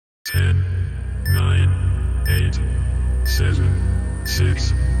8, 7,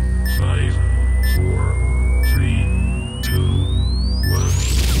 6, 5, 4, 3, 2, 1.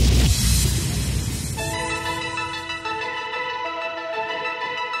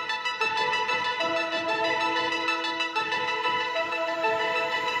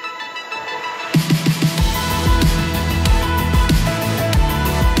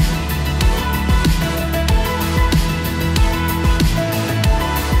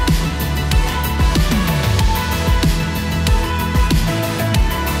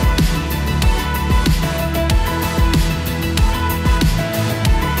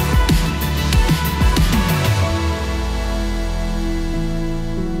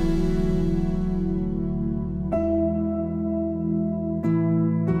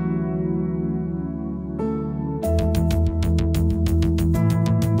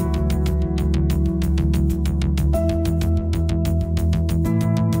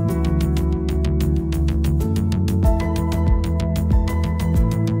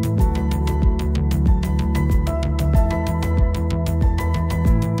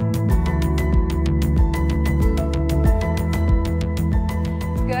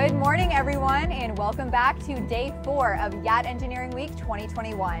 Welcome back to day 4 of Yacht Engineering Week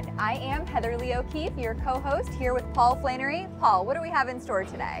 2021. I am Heather Lee O'Keefe, your co-host, here with Paul Flannery. Paul, what do we have in store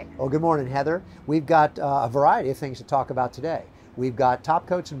today? Well, good morning, Heather. We've got a variety of things to talk about today. We've got top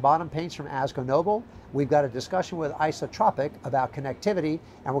coats and bottom paints from Azko-Nobel. We've got a discussion with Isotropic about connectivity,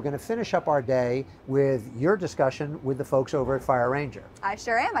 and we're going to finish up our day with your discussion with the folks over at Fire Ranger. I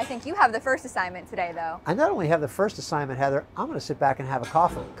sure am. I think you have the first assignment today, though. I not only have the first assignment, Heather, I'm going to sit back and have a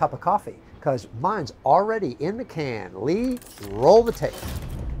cup of coffee, because mine's already in the can. Lee, roll the tape.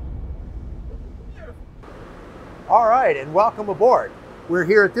 All right, and welcome aboard. We're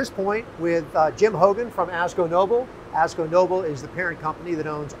here at this point with Jim Hogan from Azko-Nobel. Azko-Nobel is the parent company that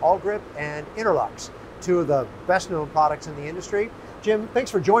owns Allgrip and Interlux, two of the best known products in the industry. Jim, thanks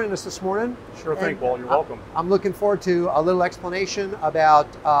for joining us this morning. Sure thing, Paul, you're welcome. I'm looking forward to a little explanation about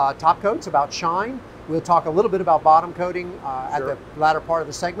top coats, about shine. We'll talk a little bit about bottom coating at the latter part of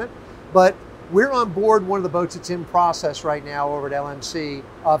the segment. But we're on board one of the boats that's in process right now over at LMC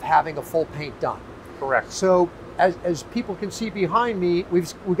of having a full paint done. Correct. So as people can see behind me,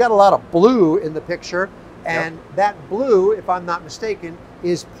 we've got a lot of blue in the picture. And that blue, if I'm not mistaken,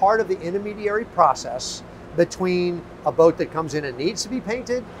 is part of the intermediary process between a boat that comes in and needs to be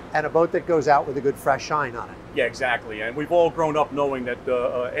painted and a boat that goes out with a good fresh shine on it. Yeah, exactly. And we've all grown up knowing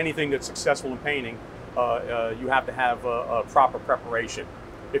that anything that's successful in painting, you have to have a proper preparation.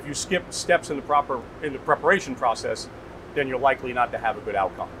 If you skip steps in the preparation process, then you're likely not to have a good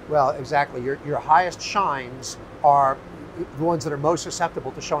outcome. Well, exactly. Your highest shines are the ones that are most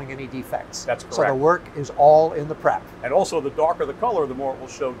susceptible to showing any defects. That's correct. So the work is all in the prep. And also, the darker the color, the more it will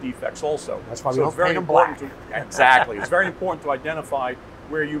show defects also. That's why we don't paint them black. Exactly. It's very important to identify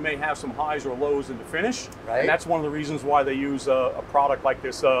where you may have some highs or lows in the finish. Right. And that's one of the reasons why they use a product like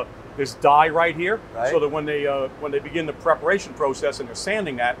this this dye right here, so that when they begin the preparation process and they're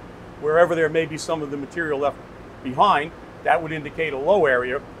sanding that, wherever there may be some of the material left behind, that would indicate a low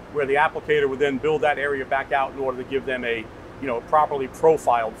area, where the applicator would then build that area back out in order to give them a properly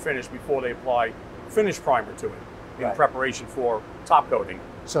profiled finish before they apply finish primer to it in preparation for top coating.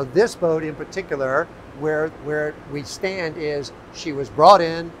 So this boat in particular, where we stand is, she was brought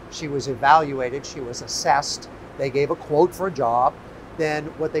in, she was evaluated, she was assessed, they gave a quote for a job. Then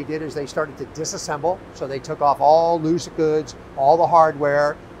what they did is they started to disassemble. So they took off all loose goods, all the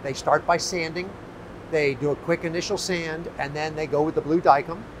hardware. They start by sanding. They do a quick initial sand, and then they go with the blue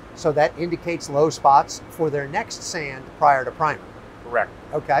Dykem. So that indicates low spots for their next sand prior to primer. Correct.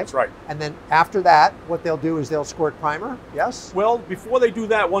 Okay. That's right. And then after that, what they'll do is they'll squirt primer, yes? Well, before they do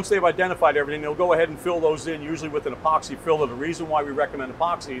that, once they've identified everything, they'll go ahead and fill those in, usually with an epoxy filler. The reason why we recommend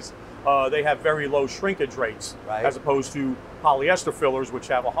epoxies, they have very low shrinkage rates, as opposed to polyester fillers, which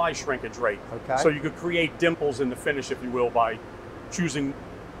have a high shrinkage rate. Okay. So you could create dimples in the finish, if you will, by choosing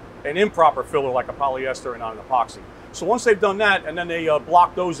an improper filler like a polyester and not an epoxy. So once they've done that, and then they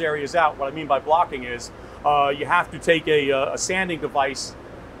block those areas out, what I mean by blocking is you have to take a sanding device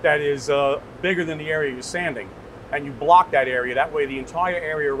that is bigger than the area you're sanding, and you block that area. That way the entire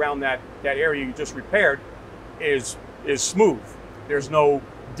area around that area you just repaired is smooth. There's no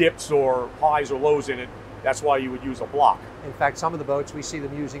dips or highs or lows in it. That's why you would use a block. In fact, some of the boats, we see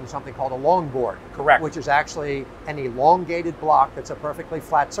them using something called a longboard. Correct. Which is actually an elongated block that's a perfectly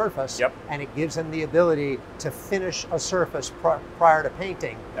flat surface. Yep. And it gives them the ability to finish a surface prior to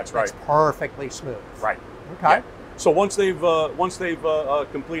painting. That's right. It's perfectly smooth. Right. Okay. Yeah. So once they've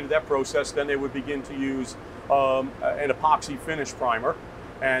completed that process, then they would begin to use an epoxy finish primer,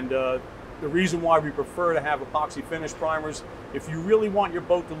 and the reason why we prefer to have epoxy finish primers, if you really want your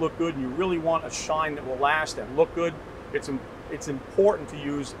boat to look good and you really want a shine that will last and look good, it's important to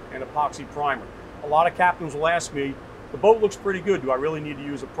use an epoxy primer. A lot of captains will ask me, the boat looks pretty good, do I really need to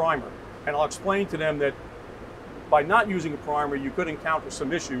use a primer? And I'll explain to them that by not using a primer, you could encounter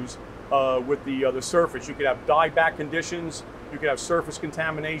some issues with the surface. You could have dieback conditions, you could have surface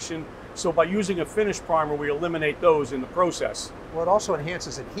contamination. So by using a finish primer, we eliminate those in the process. Well, it also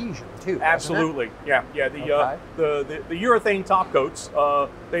enhances adhesion too. Absolutely, yeah. The urethane top coats,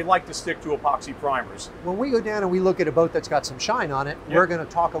 they like to stick to epoxy primers. When we go down and we look at a boat that's got some shine on it, we're going to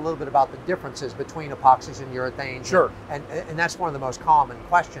talk a little bit about the differences between epoxies and urethanes. Sure. And that's one of the most common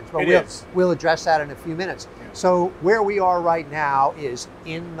questions. But is. We'll address that in a few minutes. Yeah. So where we are right now is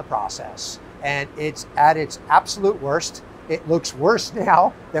in the process, and it's at its absolute worst. It looks worse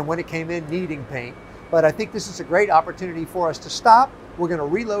now than when it came in needing paint. But I think this is a great opportunity for us to stop. We're going to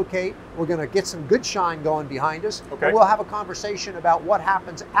relocate. We're going to get some good shine going behind us. Okay. And we'll have a conversation about what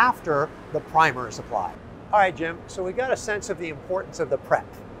happens after the primer is applied. All right, Jim. So we got a sense of the importance of the prep.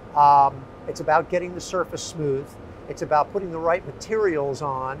 It's about getting the surface smooth. It's about putting the right materials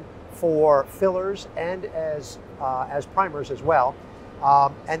on for fillers and as primers as well.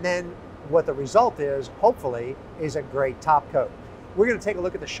 And then what the result is, hopefully, is a great top coat. We're going to take a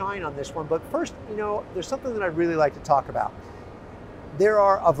look at the shine on this one, but first, there's something that I'd really like to talk about. There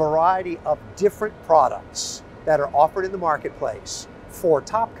are a variety of different products that are offered in the marketplace for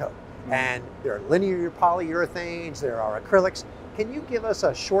top coat. And there are linear polyurethanes, there are acrylics. Can you give us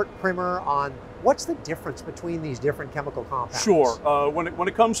a short primer on what's the difference between these different chemical compounds? Sure. When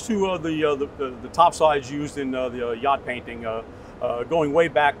it comes to the top sides used in the yacht painting, going way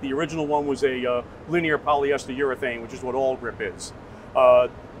back, the original one was a linear polyester urethane, which is what all grip is.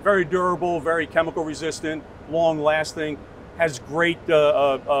 Very durable, very chemical resistant, long lasting, has great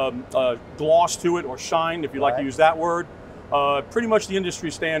gloss to it, or shine, if you like to use that word. Pretty much the industry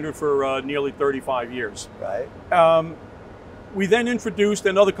standard for nearly 35 years. Right. We then introduced,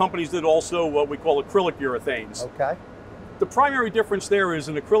 and other companies did also, what we call acrylic urethanes. Okay. The primary difference there is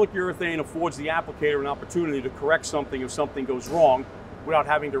an acrylic urethane affords the applicator an opportunity to correct something if something goes wrong without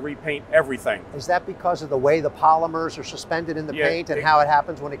having to repaint everything. Is that because of the way the polymers are suspended in the paint and how it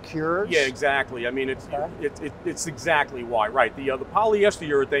happens when it cures? Yeah, exactly. I mean, it's exactly why, right. The polyester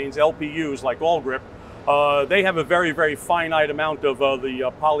urethanes, LPUs, like all grip, they have a very, very finite amount of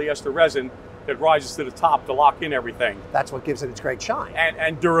the polyester resin that rises to the top to lock in everything. That's what gives it its great shine.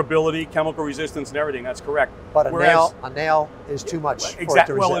 And durability, chemical resistance, and everything. That's correct. But a nail is too much for it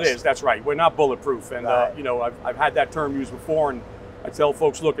to resist. Well, it is. That's right. We're not bulletproof, and I've had that term used before, and I tell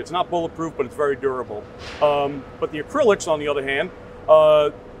folks, look, it's not bulletproof, but it's very durable. But the acrylics, on the other hand,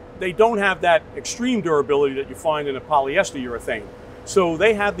 they don't have that extreme durability that you find in a polyester urethane. So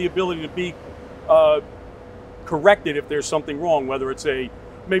they have the ability to be corrected if there's something wrong, whether it's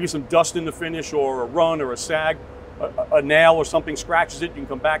maybe some dust in the finish, or a run, or a sag, a nail or something scratches it, you can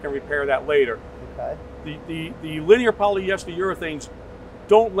come back and repair that later. Okay. The linear polyester urethanes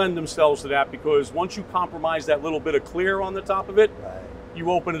don't lend themselves to that, because once you compromise that little bit of clear on the top of it, you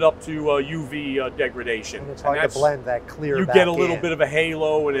open it up to UV degradation. And it's hard to blend that clear You back get a little in. bit of a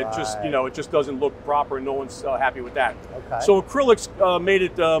halo, and it just, it just doesn't look proper, and no one's happy with that. Okay. So acrylics made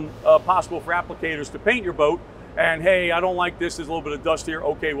it possible for applicators to paint your boat, and hey, I don't like this, there's a little bit of dust here,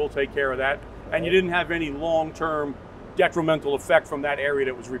 okay, we'll take care of that. And you didn't have any long-term detrimental effect from that area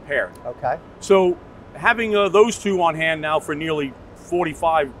that was repaired. Okay. So having those two on hand now for nearly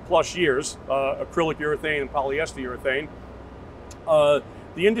 45 plus years, acrylic urethane and polyester urethane,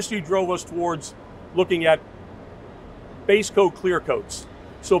 the industry drove us towards looking at base coat clear coats.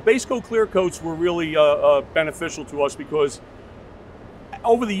 So base coat clear coats were really beneficial to us, because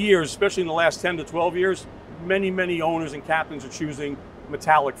over the years, especially in the last 10 to 12 years, many owners and captains are choosing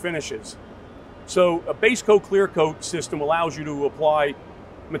metallic finishes. So a base coat clear coat system allows you to apply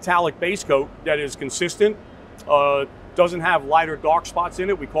metallic base coat that is consistent, doesn't have lighter dark spots in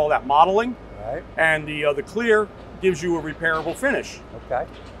it. We call that modeling. Right. And the clear gives you a repairable finish. Okay.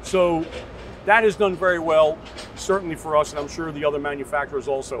 So that is done very well, certainly for us, and I'm sure the other manufacturers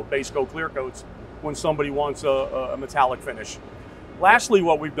also, base coat clear coats, when somebody wants a metallic finish. Lastly,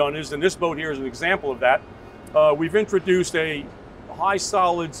 what we've done is, and this boat here is an example of that, we've introduced a high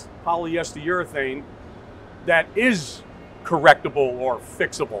solids polyester urethane that is correctable or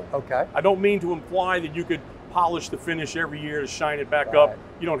fixable. Okay. I don't mean to imply that you could polish the finish every year to shine it back up.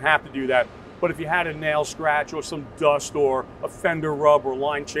 You don't have to do that. But if you had a nail scratch or some dust or a fender rub or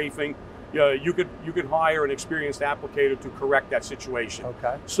line chafing, you could hire an experienced applicator to correct that situation.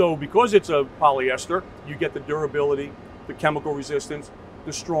 Okay. So because it's a polyester, you get the durability, the chemical resistance,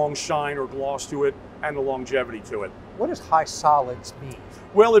 the strong shine or gloss to it, and the longevity to it. What does high solids mean?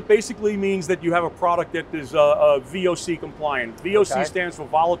 Well, it basically means that you have a product that is VOC compliant. VOC stands for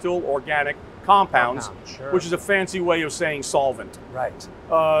volatile organic compounds, Sure. which is a fancy way of saying solvent. Right.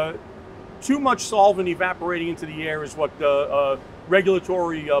 Too much solvent evaporating into the air is what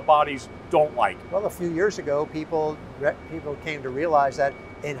regulatory bodies don't like. Well, a few years ago, people came to realize that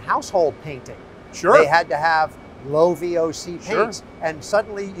in household painting, they had to have low VOC paints, and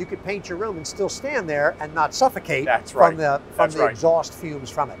suddenly you could paint your room and still stand there and not suffocate from the exhaust fumes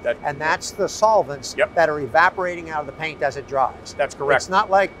from it. That's the solvents that are evaporating out of the paint as it dries. That's correct. It's not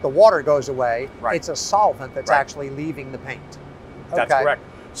like the water goes away. It's a solvent that's actually leaving the paint. That's correct.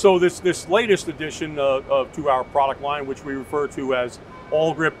 So this latest addition to our product line, which we refer to as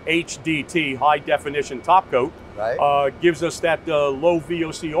All Grip HDT, High Definition Top Coat, gives us that low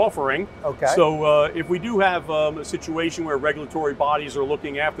VOC offering. So if we do have a situation where regulatory bodies are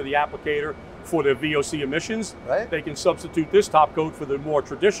looking after the applicator for the VOC emissions, they can substitute this top coat for the more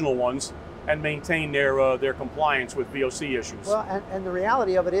traditional ones and maintain their compliance with VOC issues. Well, and the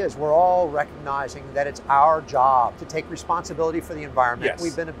reality of it is we're all recognizing that it's our job to take responsibility for the environment.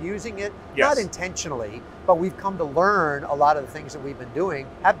 We've been abusing it, not intentionally, but we've come to learn a lot of the things that we've been doing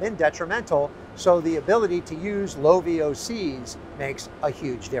have been detrimental. So the ability to use low VOCs makes a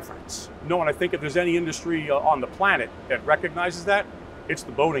huge difference. No, and I think if there's any industry on the planet that recognizes that, it's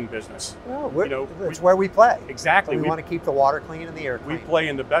the boating business. Well, it's where we play. Exactly. We want to keep the water clean and the air clean. We play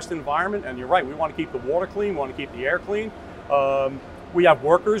in the best environment, and you're right, we want to keep the water clean, we want to keep the air clean. We have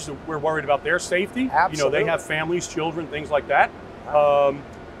workers, we're worried about their safety. Absolutely. They have families, children, things like that.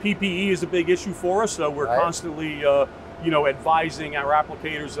 PPE is a big issue for us, so we're constantly advising our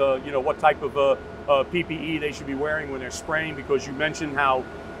applicators, what type of PPE they should be wearing when they're spraying, because you mentioned how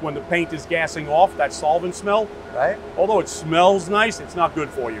when the paint is gassing off, that solvent smell, although it smells nice, it's not good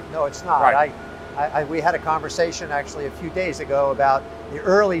for you. No, it's not. We had a conversation actually a few days ago about the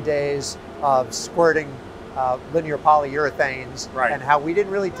early days of squirting linear polyurethanes and how we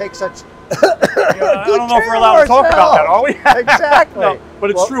didn't really take such I don't know if we're allowed to talk about that, are we? Exactly. No, but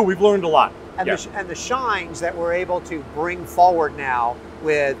it's true, we've learned a lot. And, the shines that we're able to bring forward now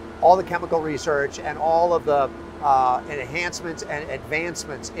with all the chemical research and all of the enhancements and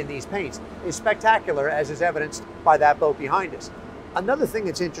advancements in these paints is spectacular, as is evidenced by that boat behind us. Another thing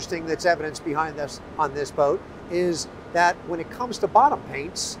that's interesting that's evidenced behind us on this boat is that when it comes to bottom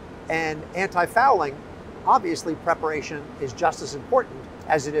paints and anti-fouling, obviously preparation is just as important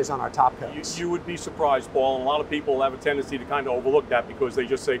as it is on our top coats. You would be surprised, Paul, and a lot of people have a tendency to kind of overlook that because they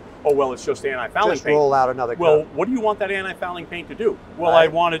just say, oh, well, it's just anti-fouling paint. Just roll out another coat. Well, what do you want that anti-fouling paint to do? Well, I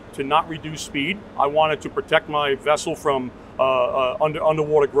want it to not reduce speed. I want it to protect my vessel from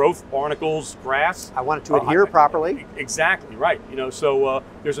underwater growth, barnacles, grass. I want it to adhere properly. Exactly, right. So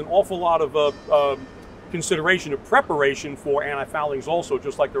there's an awful lot of consideration of preparation for anti-foulings also,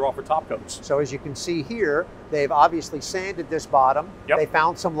 just like there are for top coats. So as you can see here, they've obviously sanded this bottom. They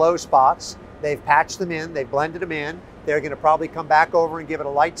found some low spots. They've patched them in. They've blended them in. They're going to probably come back over and give it a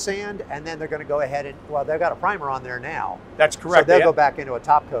light sand, and then they're going to go ahead and, well, they've got a primer on there now. That's correct. So they'll go back into a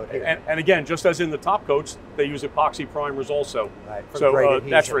top coat here. And again, just as in the top coats, they use epoxy primers also. So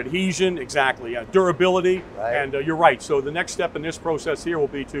that's for adhesion, exactly. Durability, and you're right. So the next step in this process here will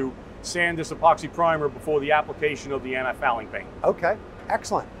be to sand this epoxy primer before the application of the anti-fouling paint. Okay,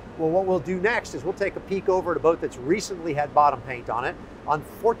 excellent. Well, what we'll do next is we'll take a peek over at a boat that's recently had bottom paint on it.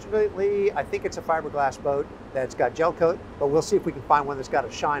 Unfortunately, I think it's a fiberglass boat that's got gel coat, but we'll see if we can find one that's got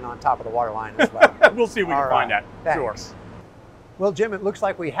a shine on top of the waterline as well. We'll see if we can find that. Thanks. Sure. Well, Jim, it looks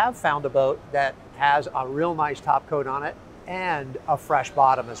like we have found a boat that has a real nice top coat on it and a fresh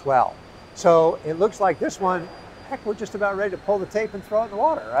bottom as well. So it looks like this one, heck, we're just about ready to pull the tape and throw it in the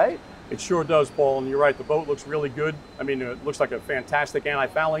water, right? It sure does, Paul, and you're right, the boat looks really good. I mean, it looks like a fantastic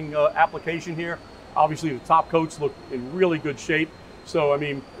anti-fouling application here. Obviously, the top coats look in really good shape. So, I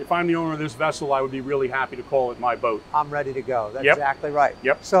mean, if I'm the owner of this vessel, I would be really happy to call it my boat. I'm ready to go. That's exactly right.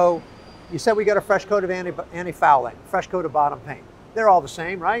 Yep. So, you said we got a fresh coat of anti-fouling, fresh coat of bottom paint. They're all the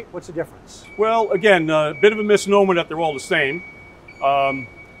same, right? What's the difference? Well, again, a bit of a misnomer that they're all the same.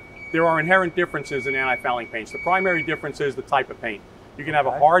 There are inherent differences in anti-fouling paints. The primary difference is the type of paint. You can have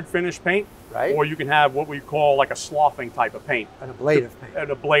a hard finish paint, or you can have what we call like a sloughing type of paint. An ablative paint.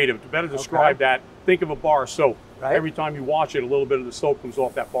 An ablative. To better describe that, think of a bar of soap. Every time you wash it, a little bit of the soap comes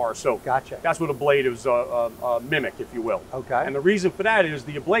off that bar of soap. Gotcha. That's what ablatives mimic, if you will. Okay. And the reason for that is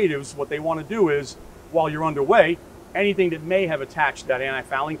the ablatives, what they want to do is, while you're underway, anything that may have attached to that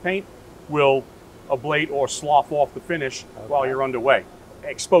anti-fouling paint will ablate or slough off the finish while you're underway,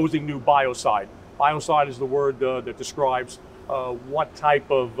 exposing new biocide. Biocide is the word that describes what type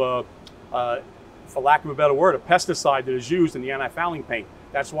of, for lack of a better word, a pesticide that is used in the anti-fouling paint.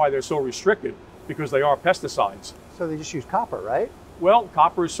 That's why they're so restricted, because they are pesticides. So they just use copper, right? Well,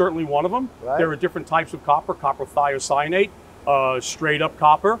 copper is certainly one of them. Right. There are different types of copper thiocyanate, straight up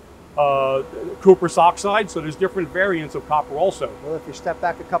copper, cuprous oxide, so there's different variants of copper also. Well, if you step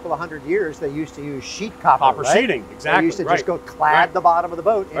back a couple of 100 years, they used to use sheet copper, Copper right? sheeting, exactly. They used to just go clad the bottom of the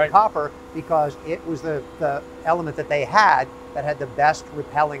boat in copper because it was the element that they had that had the best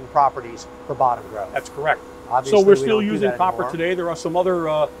repelling properties for bottom growth. That's correct. Obviously, so we're we still don't do using that copper anymore. today. There are some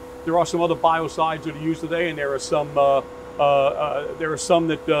other biocides that are used today, and there are some that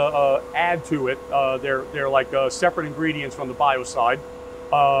add to it. They're like separate ingredients from the biocide,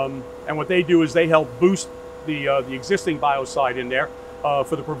 and what they do is they help boost the existing biocide in there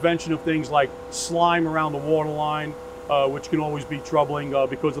for the prevention of things like slime around the waterline, which can always be troubling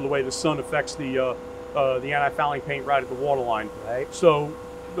because of the way the sun affects the anti-fouling paint right at the waterline. Right. So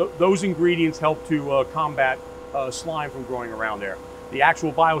those ingredients help to combat slime from growing around there. The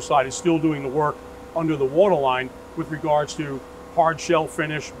actual biocide is still doing the work under the waterline with regards to hard shell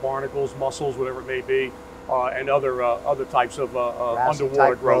finish, barnacles, mussels, whatever it may be, and other types of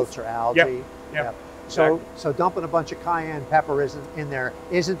underwater growth or algae. Yep. So dumping a bunch of cayenne pepper in there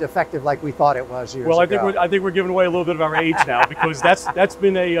isn't effective like we thought it was years ago. Well, I think we're giving away a little bit of our age now, because that's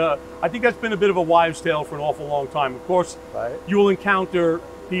been a bit of a wives' tale for an awful long time. Of course, you will encounter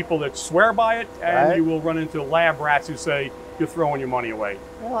people that swear by it, and you will run into lab rats who say you're throwing your money away.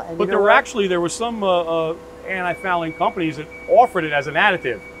 Well, but there were some anti-fouling companies that offered it as an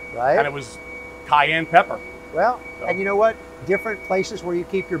additive, and it was cayenne pepper. Well, and you know what? Different places where you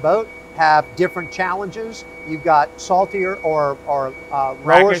keep your boat have different challenges. You've got saltier or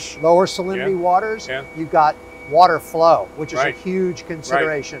lower salinity waters. Yeah. You've got water flow, which is a huge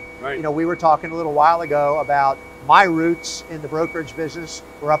consideration. Right. You know, we were talking a little while ago about my roots in the brokerage business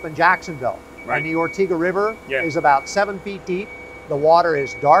were up in Jacksonville. And the Ortega River is about 7 feet deep. The water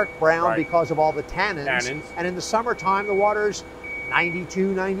is dark brown because of all the tannins. And in the summertime, the water's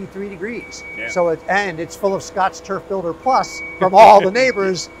 92, 93 degrees. Yeah. So it's full of Scott's Turf Builder Plus from all the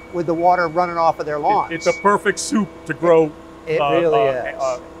neighbors with the water running off of their lawns. It's a perfect soup to grow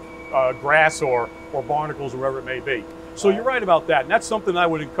grass or barnacles, or wherever it may be. So you're right about that. And that's something I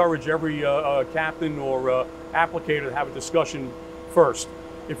would encourage every captain or applicator to have a discussion first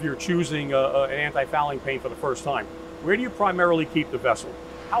if you're choosing an anti-fouling paint for the first time. Where do you primarily keep the vessel?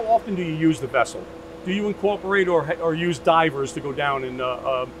 How often do you use the vessel? Do you incorporate or use divers to go down and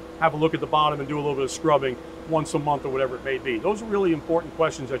have a look at the bottom and do a little bit of scrubbing once a month or whatever it may be? Those are really important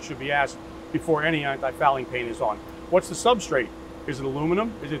questions that should be asked before any anti-fouling paint is on. What's the substrate? Is it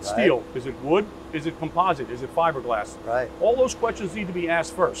aluminum? Is it steel? Is it wood? Is it composite? Is it fiberglass? All those questions need to be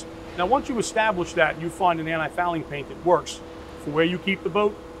asked first. Now, once you establish that, you find an anti-fouling paint that works for where you keep the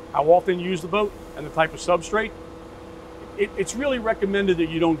boat, how often you use the boat, and the type of substrate. It's really recommended that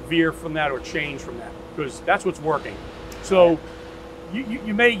you don't veer from that or change from that, because that's what's working. So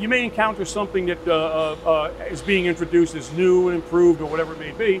you may encounter something that is being introduced as new and improved or whatever it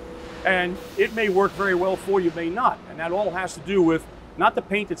may be, and it may work very well for you, may not. And that all has to do with not the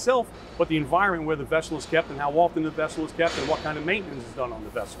paint itself, but the environment where the vessel is kept and how often the vessel is kept and what kind of maintenance is done on the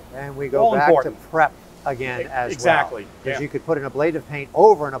vessel. And we go back to prep again as exactly. well. Because you could put an ablative paint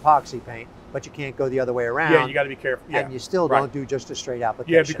over an epoxy paint, but you can't go the other way around. Yeah, you got to be careful. Yeah. And you still don't do just a straight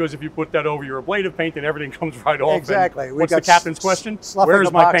application. Yeah, because if you put that over your ablative paint, then everything comes right off. Exactly. What's the captain's question?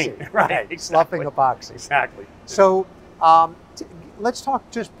 Where's my paint? Exactly. Sloughing epoxy. Exactly. So let's talk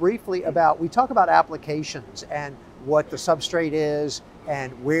just briefly about, we talk about applications and what the substrate is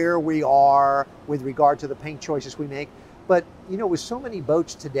and where we are with regard to the paint choices we make. But, you know, with so many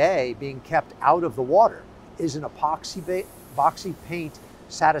boats today being kept out of the water, is an epoxy paint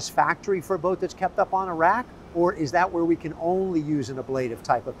satisfactory for a boat that's kept up on a rack? Or is that where we can only use an ablative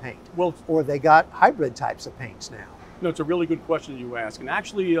type of paint? Well, or they got hybrid types of paints now? No, it's a really good question you ask. And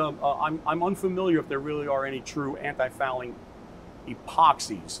actually, I'm unfamiliar if there really are any true anti-fouling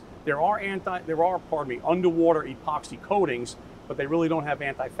epoxies. There are underwater epoxy coatings, but they really don't have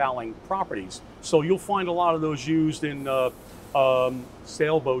anti-fouling properties. So you'll find a lot of those used in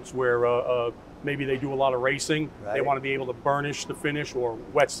sailboats where maybe they do a lot of racing. They want to be able to burnish the finish or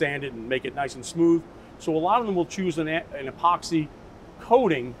wet sand it and make it nice and smooth. So a lot of them will choose an epoxy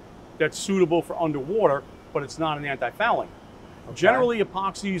coating that's suitable for underwater, but it's not an anti-fouling. Generally,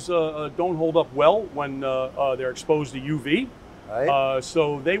 epoxies don't hold up well when they're exposed to UV.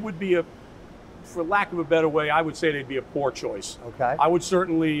 So they would be for lack of a better way, I would say they'd be a poor choice. I would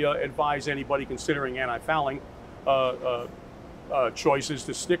certainly advise anybody considering anti-fouling choices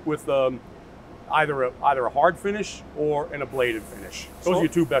to stick with either a hard finish or an ablative finish. Those are your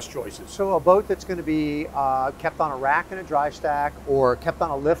two best choices. So a boat that's going to be kept on a rack in a dry stack or kept on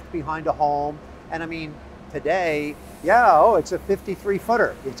a lift behind a home. And I mean, today, it's a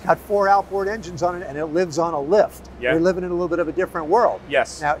 53-footer. It's got 4 outboard engines on it and it lives on a lift. Yeah. We're living in a little bit of a different world.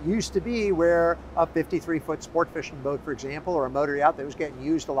 Yes. Now, it used to be where a 53-foot sport fishing boat, for example, or a motor yacht that was getting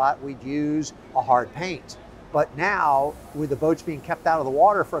used a lot, we'd use a hard paint. But now, with the boats being kept out of the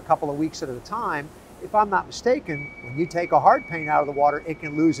water for a couple of weeks at a time, if I'm not mistaken, when you take a hard paint out of the water, it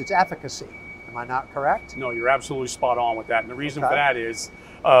can lose its efficacy. Am I not correct? No, you're absolutely spot on with that. And the reason for that is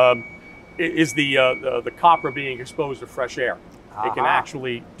the copper being exposed to fresh air. It can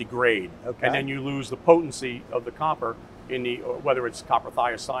actually degrade. Okay. And then you lose the potency of the copper in the, whether it's copper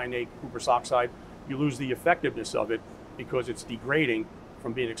thiocyanate, cuprous oxide, you lose the effectiveness of it because it's degrading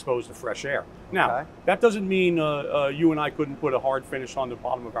from being exposed to fresh air. Now, that doesn't mean you and I couldn't put a hard finish on the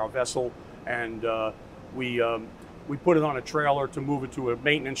bottom of our vessel and we put it on a trailer to move it to a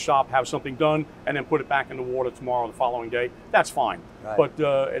maintenance shop, have something done, and then put it back in the water tomorrow or the following day. That's fine. Right. But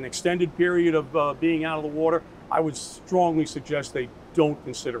an extended period of being out of the water, I would strongly suggest they don't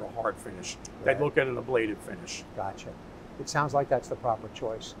consider a hard finish. Right. They'd look at an ablative finish. Gotcha. It sounds like that's the proper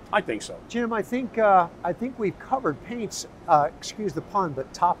choice. I think so. Jim, I think we've covered paints, excuse the pun,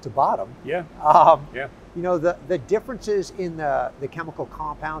 but top to bottom. Yeah. Yeah. You know, the differences in the chemical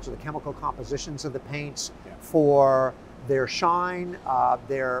compounds or the chemical compositions of the paints for their shine,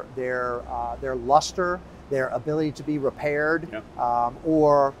 their luster, their ability to be repaired,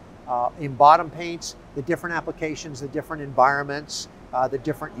 or in bottom paints, the different applications, the different environments, the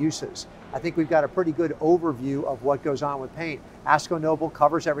different uses. I think we've got a pretty good overview of what goes on with paint. Azko-Nobel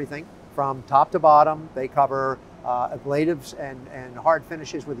covers everything from top to bottom. They cover ablatives and hard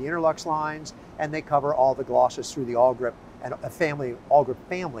finishes with the Interlux lines, and they cover all the glosses through the All-Grip and All-Grip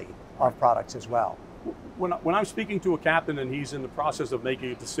family of products as well. When I'm speaking to a captain and he's in the process of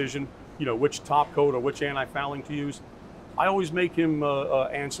making a decision, you know, which top coat or which anti-fouling to use, I always make him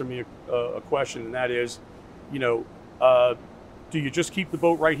answer me a question, and that is, you know, do you just keep the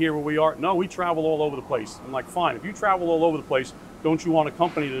boat right here where we are? No, we travel all over the place. I'm like, fine, if you travel all over the place, don't you want a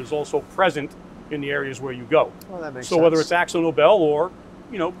company that is also present in the areas where you go? Well, that makes so sense. Whether it's Azko-Nobel or,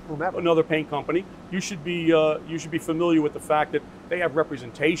 you know, whomever, another paint company, you should be familiar with the fact that they have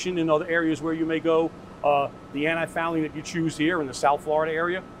representation in other areas where you may go. The anti-fouling that you choose here in the South Florida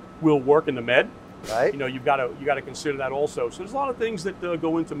area will work in the Med. Right. You know, you've got to consider that also. So there's a lot of things that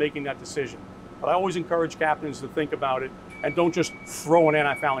go into making that decision. But I always encourage captains to think about it and don't just throw an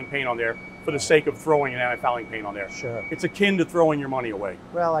anti-fouling paint on there for the sake of throwing an anti-fouling paint on there. Sure. It's akin to throwing your money away.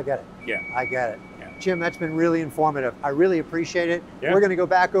 Well, I get it. Yeah. I get it. Yeah. Jim, that's been really informative. I really appreciate it. Yeah. We're going to go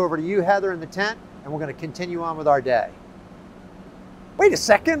back over to you, Heather, in the tent, and we're going to continue on with our day. Wait a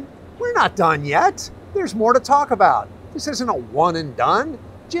second. We're not done yet. There's more to talk about. This isn't a one and done.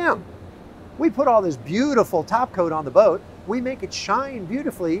 Jim, we put all this beautiful top coat on the boat. We make it shine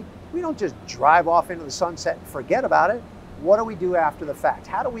beautifully. We don't just drive off into the sunset and forget about it. What do we do after the fact?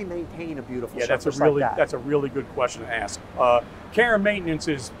 How do we maintain a beautiful surface like that? That's a really good question to ask. Care and maintenance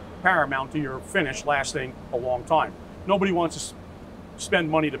is paramount to your finish lasting a long time. Nobody wants to spend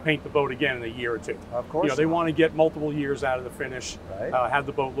money to paint the boat again in a year or two. Of course. You know, they want to get multiple years out of the finish, right. Have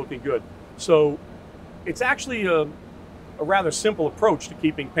the boat looking good. So it's actually a rather simple approach to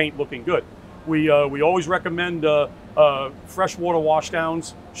keeping paint looking good. We always recommend freshwater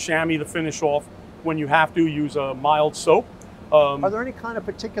washdowns, chamois the finish off. When you have to, use a mild soap. Are there any kind of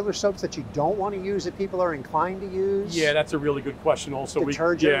particular soaps that you don't want to use that people are inclined to use? Yeah, that's a really good question also.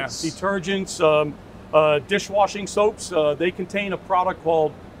 Detergents? Detergents, dishwashing soaps, they contain a product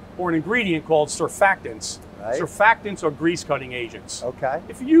called, or an ingredient called surfactants. Right. Surfactants are grease cutting agents. Okay.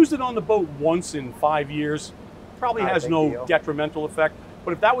 If you used it on the boat once in 5 years, probably has no detrimental effect.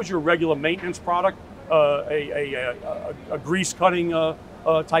 But if that was your regular maintenance product, a grease cutting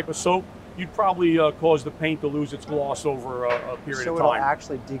type of soap, you'd probably cause the paint to lose its gloss over a period of time. So it'll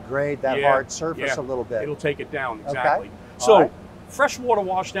actually degrade that hard surface a little bit. It'll take it down, exactly. Okay. So freshwater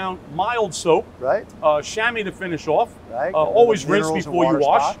washdown, mild soap, right? Chamois to finish off. Right. Always rinse before you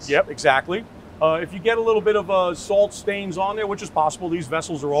wash. Spots. Yep, exactly. If you get a little bit of salt stains on there, which is possible, these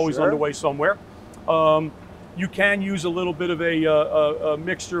vessels are always underway somewhere. You can use a little bit of a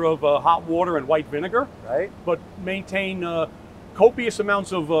mixture of hot water and white vinegar, right? But maintain copious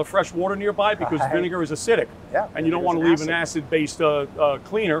amounts of fresh water nearby because vinegar is acidic, and you don't want to leave an acid-based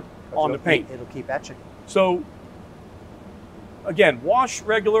cleaner on the paint. It'll keep etching. So again, wash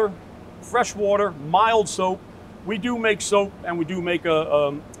regular, fresh water, mild soap. We do make soap, and we do make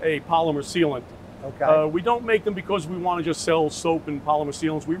a polymer sealant. Okay. We don't make them because we want to just sell soap and polymer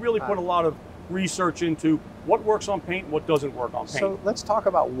sealants. We really put a lot of research into what works on paint and what doesn't work on paint. So let's talk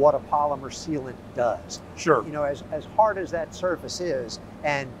about what a polymer sealant does. Sure. You know, as hard as that surface is,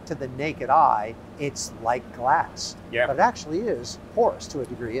 and to the naked eye, it's like glass. Yeah. But it actually is porous to a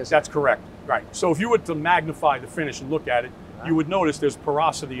degree, isn't That's correct, right. So if you were to magnify the finish and look at it, you would notice there's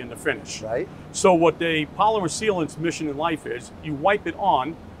porosity in the finish. Right. So what the polymer sealant's mission in life is, you wipe it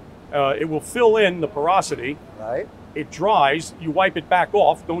on, it will fill in the porosity. Right. It dries, you wipe it back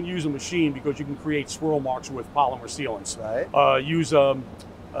off. Don't use a machine because you can create swirl marks with polymer sealants. Right. Use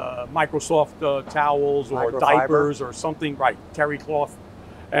Microsoft towels or Microfiber. diapers or something, right, terry cloth.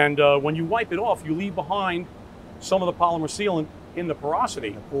 And when you wipe it off, you leave behind some of the polymer sealant in the porosity.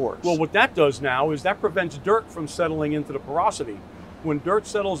 The pores. Well, what that does now is that prevents dirt from settling into the porosity. When dirt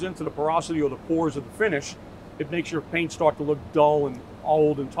settles into the porosity or the pores of the finish, it makes your paint start to look dull and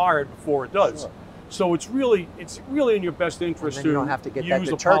old and tired before it does. Sure. So it's really in your best interest And to then you don't have to get use that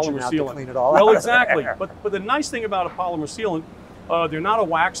a detergent polymer out to sealant. clean it all Well, out of exactly. there. But the nice thing about a polymer sealant, they're not a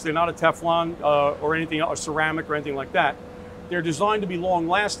wax, they're not a Teflon or anything, or ceramic or anything like that. They're designed to be long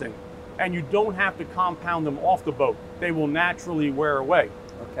lasting, and you don't have to compound them off the boat. They will naturally wear away,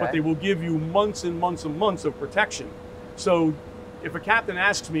 but they will give you months and months and months of protection. So if a captain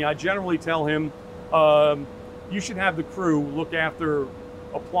asks me, I generally tell him, you should have the crew look after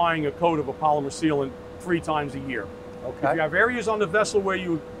applying a coat of a polymer sealant 3 times a year. Okay. If you have areas on the vessel where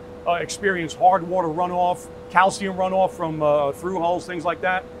you experience hard water runoff, calcium runoff from through hulls, things like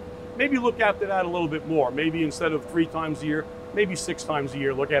that, maybe look after that a little bit more. Maybe instead of 3 times a year, maybe 6 times a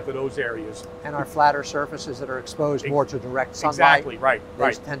year, look after those areas. And our flatter surfaces that are exposed more to direct sunlight. Exactly, right, They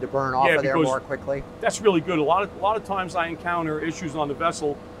right. tend to burn off of there because more quickly. That's really good. A lot of times I encounter issues on the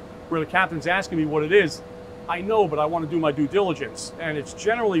vessel where the captain's asking me what it is. I know, but I want to do my due diligence, and it's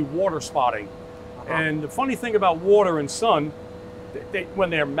generally water spotting. And the funny thing about water and sun, when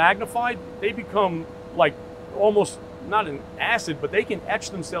they're magnified, they become like almost not an acid, but they can etch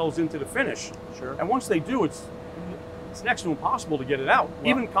themselves into the finish. Sure. And once they do, it's next to impossible to get it out. Wow.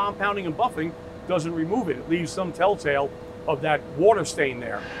 Even compounding and buffing doesn't remove it. It leaves some telltale of that water stain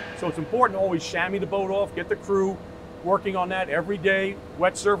there. So it's important to always chamois the boat off, get the crew working on that every day.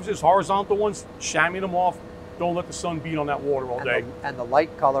 Wet surfaces, horizontal ones, chamois them off. Don't let the sun beat on that water all day. And the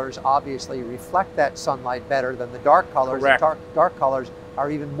light colors obviously reflect that sunlight better than the dark colors. Correct. The dark colors are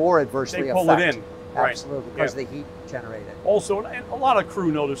even more adversely They pull affected. it in. Right. Absolutely, because Yeah. of the heat generated. Also, and a lot of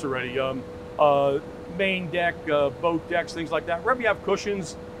crew know this already, main deck, boat decks, things like that. Wherever you have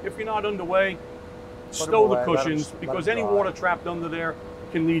cushions, if you're not underway, stow the away, let 'em- cushions, let 'em because any dry. water trapped under there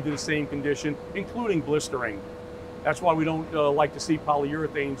can lead to the same condition, including blistering. That's why we don't like to see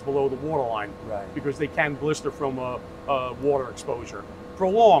polyurethanes below the waterline, Right. because they can blister from water exposure,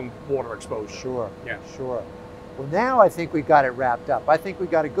 prolonged water exposure. Sure. Yeah. Sure. Well, now I think we've got it wrapped up. I think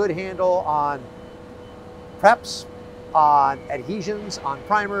we've got a good handle on preps, on adhesions, on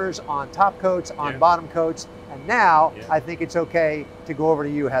primers, on top coats, on Yeah. bottom coats. And now Yeah. I think it's okay to go over to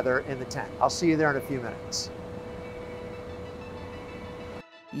you, Heather, in the tent. I'll see you there in a few minutes.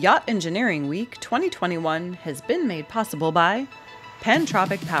 Yacht Engineering Week 2021 has been made possible by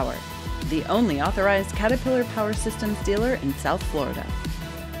Pantropic Power, the only authorized Caterpillar Power Systems dealer in South Florida.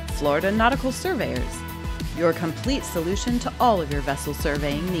 Florida Nautical Surveyors, your complete solution to all of your vessel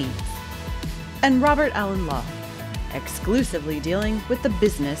surveying needs. And Robert Allen Law, exclusively dealing with the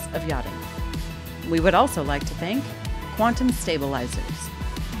business of yachting. We would also like to thank Quantum Stabilizers,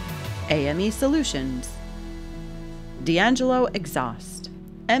 AME Solutions, DeAngelo Exhaust,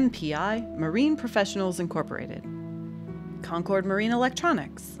 MPI Marine Professionals Incorporated, Concord Marine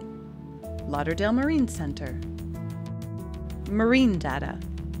Electronics, Lauderdale Marine Center, Marine Data,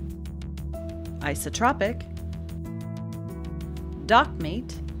 Isotropic,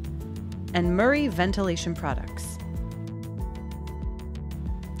 Dockmate, and Murray Ventilation Products.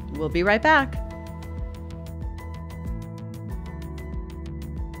 We'll be right back.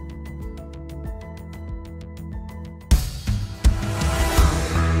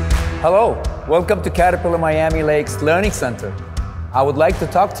 Hello, welcome to Caterpillar Miami Lakes Learning Center. I would like to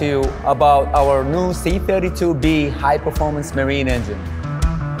talk to you about our new C32B high-performance marine engine.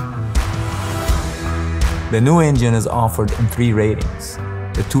 The new engine is offered in 3 ratings: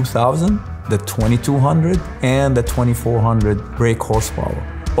 the 2000, the 2200, and the 2400 brake horsepower,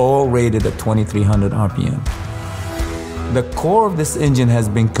 all rated at 2300 RPM. The core of this engine has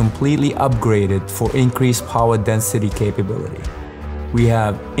been completely upgraded for increased power density capability. We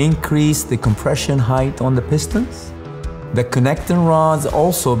have increased the compression height on the pistons. The connecting rods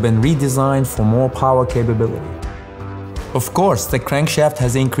also been redesigned for more power capability. Of course, the crankshaft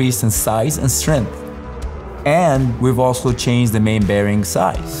has increased in size and strength. And we've also changed the main bearing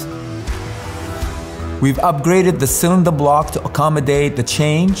size. We've upgraded the cylinder block to accommodate the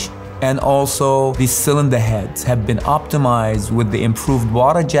change, and also the cylinder heads have been optimized with the improved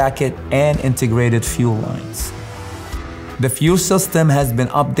water jacket and integrated fuel lines. The fuel system has been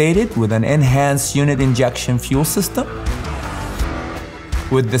updated with an enhanced unit injection fuel system.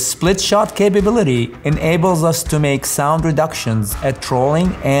 With the split shot capability, enables us to make sound reductions at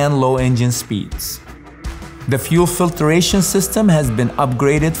trolling and low engine speeds. The fuel filtration system has been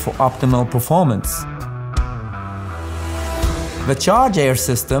upgraded for optimal performance. The charge air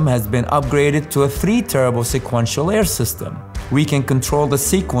system has been upgraded to a 3-turbo sequential air system. We can control the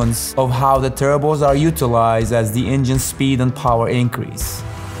sequence of how the turbos are utilized as the engine speed and power increase.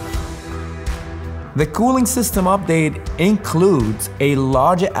 The cooling system update includes a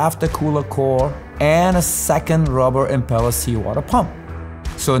larger aftercooler core and a second rubber impeller seawater pump.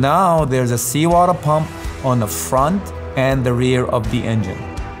 So now there's a seawater pump on the front and the rear of the engine,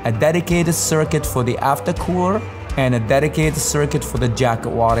 a dedicated circuit for the aftercooler, and a dedicated circuit for the jacket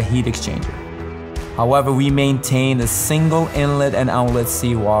water heat exchanger. However, we maintain a single inlet and outlet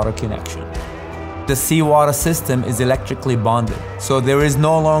seawater connection. The seawater system is electrically bonded, so there is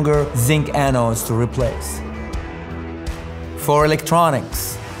no longer zinc anodes to replace. For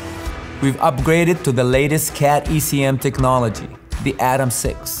electronics, we've upgraded to the latest CAT ECM technology, the Atom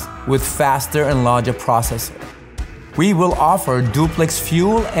 6, with faster and larger processor. We will offer duplex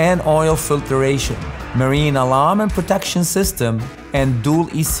fuel and oil filtration, marine alarm and protection system, and dual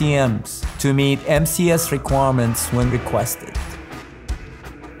ECMs to meet MCS requirements when requested.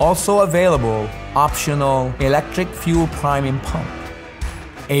 Also available, optional electric fuel priming pump,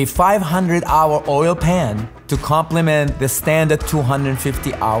 a 500-hour oil pan to complement the standard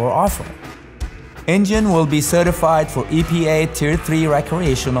 250-hour offer. Engine will be certified for EPA Tier 3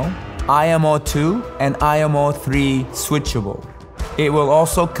 recreational, IMO 2 and IMO 3 switchable. It will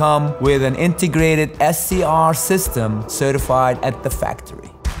also come with an integrated SCR system certified at the factory.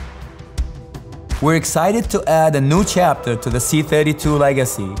 We're excited to add a new chapter to the C32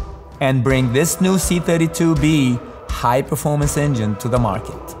 legacy and bring this new C32B high-performance engine to the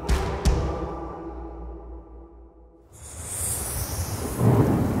market.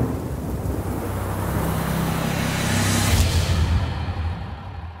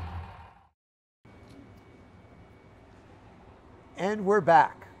 And we're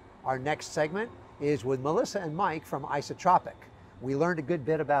back. Our next segment is with Melissa and Mike from Isotropic. We learned a good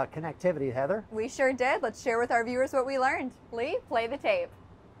bit about connectivity, Heather. We sure did. Let's share with our viewers what we learned. Lee, play the tape.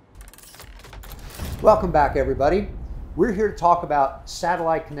 Welcome back, everybody. We're here to talk about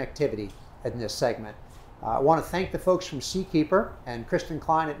satellite connectivity in this segment. I want to thank the folks from Seakeeper and Kristen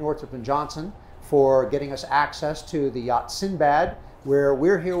Klein at Northrop & Johnson for getting us access to the Yacht Sinbad, where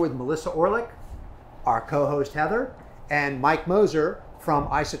we're here with Melissa Orlick, our co-host Heather, and Mike Moser from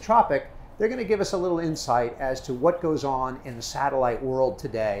Isotropic. They're going to give us a little insight as to what goes on in the satellite world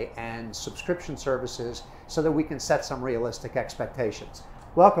today and subscription services so that we can set some realistic expectations.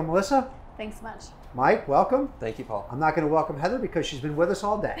 Welcome, Melissa. Thanks so much. Mike, welcome. Thank you, Paul. I'm not going to welcome Heather because she's been with us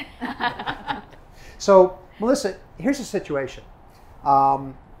all day. So, Melissa, here's the situation.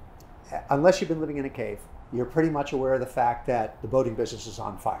 Unless you've been living in a cave, you're pretty much aware of the fact that the boating business is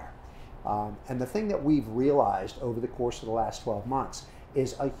on fire. And the thing that we've realized over the course of the last 12 months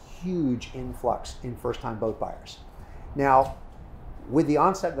is a huge influx in first-time boat buyers. Now, with the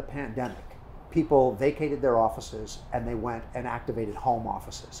onset of the pandemic, people vacated their offices and they went and activated home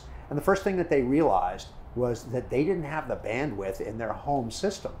offices. And the first thing that they realized was that they didn't have the bandwidth in their home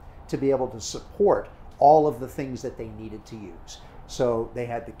system to be able to support all of the things that they needed to use. So they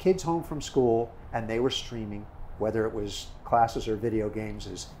had the kids home from school and they were streaming, whether it was classes or video games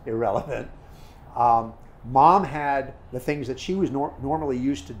is irrelevant. Mom had the things that she was normally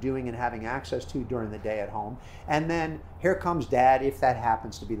used to doing and having access to during the day at home. And then here comes Dad, if that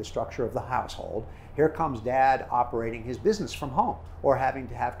happens to be the structure of the household. Here comes Dad operating his business from home or having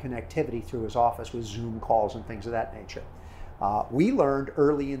to have connectivity through his office with Zoom calls and things of that nature. We learned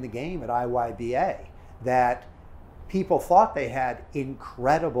early in the game at IYBA that people thought they had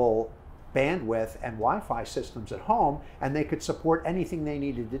incredible bandwidth and Wi-Fi systems at home and they could support anything they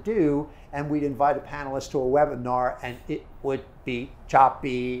needed to do, and we'd invite a panelist to a webinar and it would be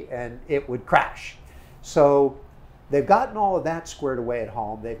choppy and it would crash. So they've gotten all of that squared away at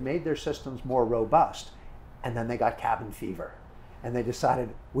home. They've made their systems more robust, and then they got cabin fever and they decided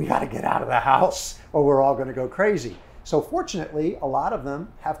we got to get out of the house or we're all going to go crazy. So fortunately, a lot of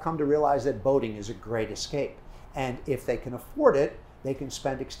them have come to realize that boating is a great escape, and if they can afford it, they can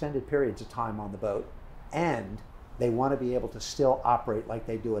spend extended periods of time on the boat, and they want to be able to still operate like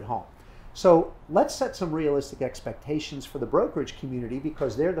they do at home. So let's set some realistic expectations for the brokerage community,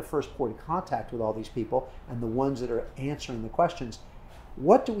 because they're the first port of contact with all these people and the ones that are answering the questions.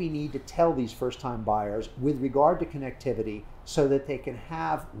 What do we need to tell these first-time buyers with regard to connectivity so that they can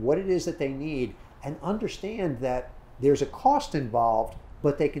have what it is that they need and understand that there's a cost involved,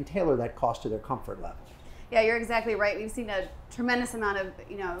 but they can tailor that cost to their comfort level? Yeah, you're exactly right. We've seen a tremendous amount of,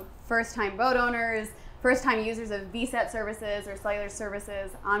 first-time boat owners, first-time users of VSAT services or cellular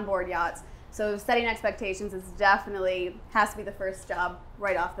services on board yachts. So setting expectations is definitely has to be the first job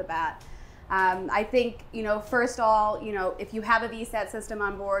right off the bat. I think, first of all, if you have a VSAT system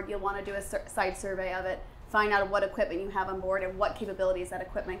on board, you'll want to do a site survey of it, find out what equipment you have on board and what capabilities that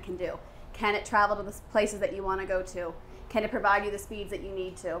equipment can do. Can it travel to the places that you want to go to? Can it provide you the speeds that you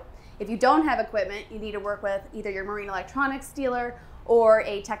need to? If you don't have equipment, you need to work with either your marine electronics dealer or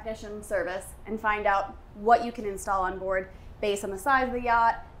a technician service and find out what you can install on board based on the size of the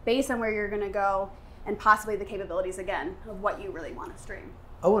yacht, based on where you're going to go, and possibly the capabilities, again, of what you really want to stream.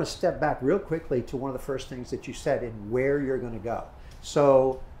 I want to step back real quickly to one of the first things that you said in where you're going to go.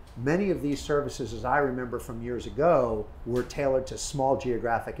 So many of these services, as I remember from years ago, were tailored to small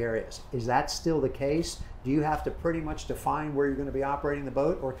geographic areas. Is that still the case? Do you have to pretty much define where you're going to be operating the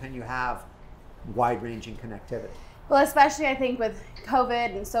boat, or can you have wide-ranging connectivity? Well, especially I think with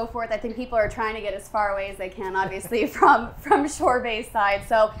COVID and so forth, I think people are trying to get as far away as they can, obviously, from shore-based side.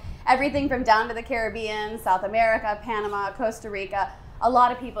 So everything from down to the Caribbean, South America, Panama, Costa Rica, a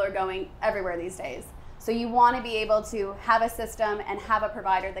lot of people are going everywhere these days. So you want to be able to have a system and have a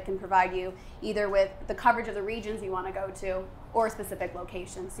provider that can provide you either with the coverage of the regions you want to go to or specific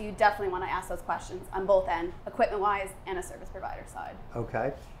locations. So you definitely want to ask those questions on both ends, equipment-wise and a service provider side.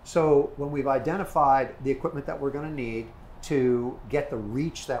 Okay. So when we've identified the equipment that we're going to need to get the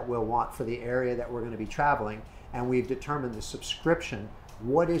reach that we'll want for the area that we're going to be traveling, and we've determined the subscription,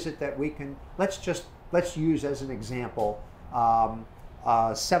 what is it that we can, let's use as an example,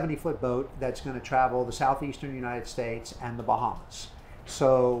 a 70-foot boat that's going to travel the southeastern United States and the Bahamas.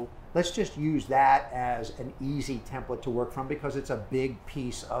 So let's just use that as an easy template to work from, because it's a big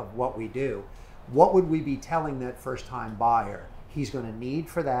piece of what we do. What would we be telling that first-time buyer he's going to need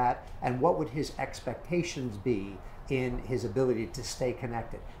for that, and what would his expectations be in his ability to stay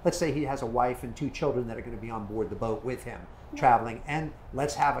connected? Let's say he has a wife and 2 children that are going to be on board the boat with him traveling, and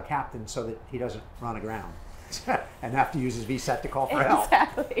let's have a captain so that he doesn't run aground and have to use his VSAT to call for help.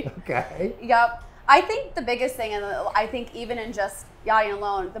 Exactly. Okay. Yep. I think the biggest thing, and I think even in just yachting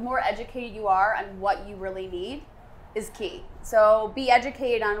alone, the more educated you are on what you really need is key. So be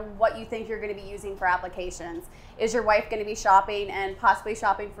educated on what you think you're going to be using for applications. Is your wife going to be shopping and possibly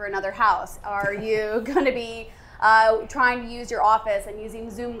shopping for another house? Are you going to be trying to use your office and using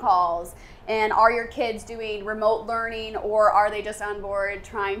Zoom calls? And are your kids doing remote learning, or are they just on board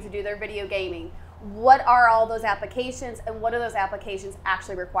trying to do their video gaming? What are all those applications, and what do those applications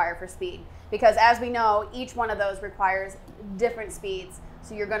actually require for speed? Because as we know, each one of those requires different speeds.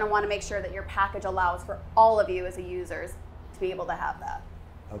 So you're going to want to make sure that your package allows for all of you as a users to be able to have that.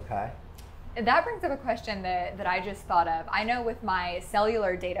 Okay. That brings up a question that I just thought of. I know with my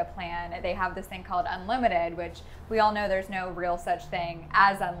cellular data plan, they have this thing called unlimited, which we all know there's no real such thing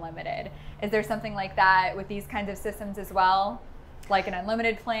as unlimited. Is there something like that with these kinds of systems as well? Like an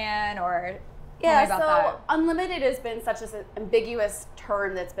unlimited plan, or yeah, so unlimited has been such an ambiguous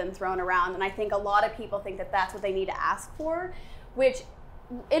term that's been thrown around, and I think a lot of people think that that's what they need to ask for, which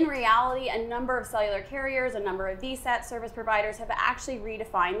in reality, a number of cellular carriers, a number of VSAT service providers have actually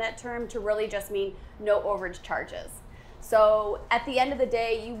redefined that term to really just mean no overage charges. So at the end of the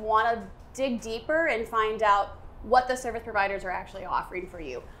day, you want to dig deeper and find out what the service providers are actually offering for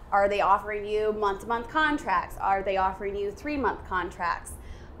you. Are they offering you month-to-month contracts? Are they offering you 3-month contracts?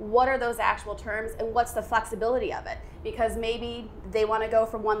 What are those actual terms, and what's the flexibility of it? Because maybe they want to go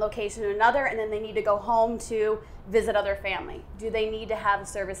from one location to another, and then they need to go home to visit other family. Do they need to have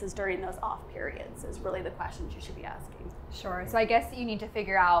services during those off periods is really the questions you should be asking. Sure. So I guess you need to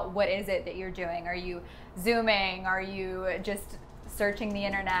figure out what is it that you're doing. Are you Zooming? Are you just searching the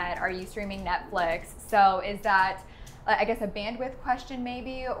internet? Are you streaming Netflix? So is that, I guess, a bandwidth question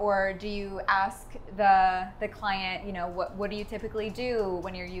maybe, or do you ask the client, you know, what do you typically do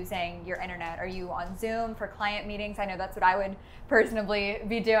when you're using your internet? Are you on Zoom for client meetings? I know that's what I would personally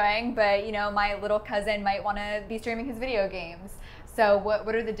be doing, but you know, my little cousin might want to be streaming his video games. So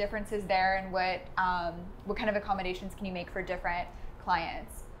what are the differences there, and what kind of accommodations can you make for different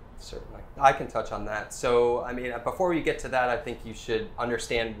clients? Certainly. I can touch on that. So, I mean, before we get to that, I think you should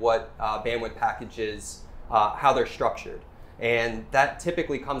understand what bandwidth packages, how they're structured. And that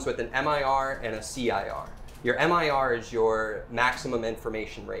typically comes with an MIR and a CIR. Your MIR is your maximum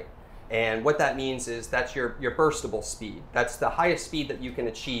information rate. And what that means is that's your burstable speed. That's the highest speed that you can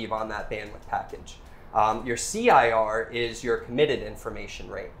achieve on that bandwidth package. Your CIR is your committed information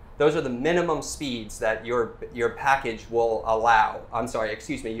rate. Those are the minimum speeds that your package will allow. I'm sorry,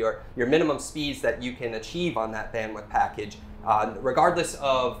 excuse me, your minimum speeds that you can achieve on that bandwidth package, regardless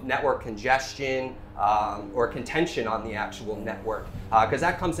of network congestion or contention on the actual network, because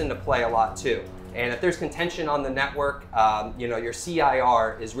that comes into play a lot too. And if there's contention on the network, you know, your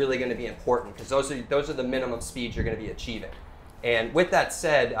CIR is really going to be important, because those are the minimum speeds you're going to be achieving. And with that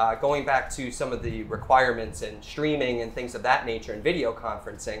said, going back to some of the requirements in streaming and things of that nature in video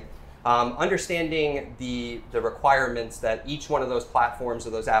conferencing, understanding the requirements that each one of those platforms or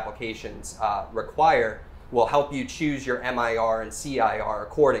those applications require will help you choose your MIR and CIR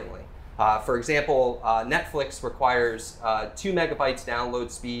accordingly. For example, Netflix requires 2 megabytes download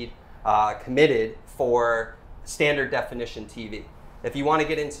speed committed for standard definition TV. If you want to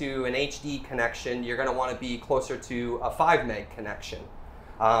get into an HD connection, you're going to want to be closer to a 5 meg connection.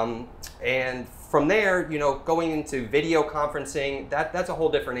 And from there, you know, going into video conferencing, that's a whole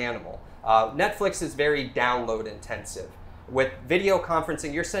different animal. Netflix is very download intensive. With video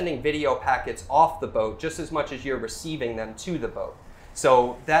conferencing, you're sending video packets off the boat just as much as you're receiving them to the boat.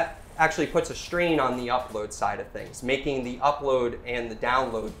 So that actually puts a strain on the upload side of things, making the upload and the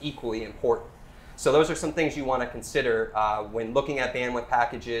download equally important. So those are some things you want to consider when looking at bandwidth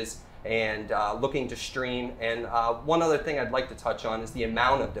packages and looking to stream. And one other thing I'd like to touch on is the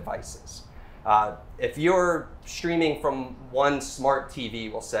amount of devices. If you're streaming from one smart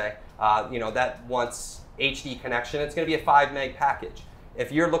TV, we'll say, you know, that wants HD connection, it's going to be a 5 meg package.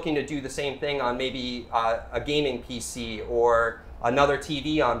 If you're looking to do the same thing on maybe a gaming PC or another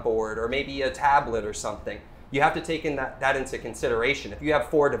TV on board or maybe a tablet or something, you have to take that into consideration. If you have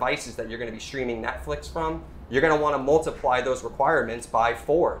 4 devices that you're going to be streaming Netflix from, you're going to want to multiply those requirements by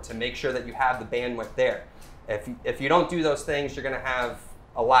 4 to make sure that you have the bandwidth there. If you don't do those things, you're going to have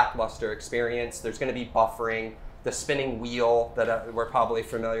a lackluster experience. There's going to be buffering, the spinning wheel that we're probably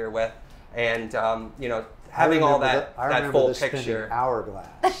familiar with, and you know, having all that full picture.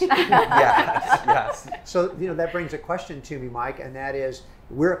 Hourglass. Yes, yes. So, you know, that brings a question to me, Mike, and that is,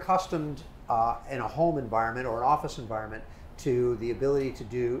 we're accustomed in a home environment or an office environment to the ability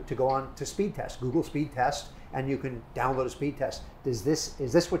to go on to speed test, Google speed test, and you can download a speed test. Is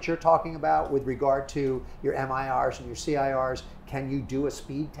this what you're talking about with regard to your MIRs and your CIRs? Can you do a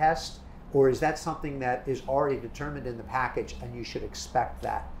speed test, or is that something that is already determined in the package and you should expect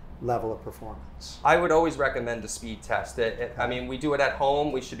that level of performance? I would always recommend a speed test. I mean, we do it at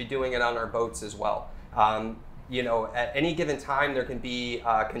home. We should be doing it on our boats as well. You know, at any given time, there can be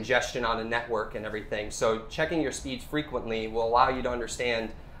congestion on a network and everything. So checking your speeds frequently will allow you to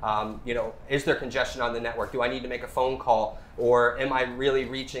understand, you know, is there congestion on the network? Do I need to make a phone call, or am I really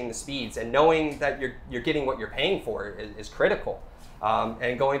reaching the speeds? And knowing that you're getting what you're paying for is critical.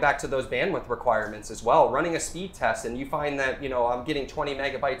 And going back to those bandwidth requirements as well, running a speed test and you find that, you know, I'm getting 20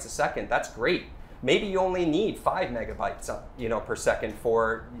 megabytes a second, that's great. Maybe you only need 5 megabytes, you know, per second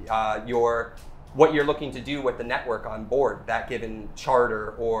for what you're looking to do with the network on board, that given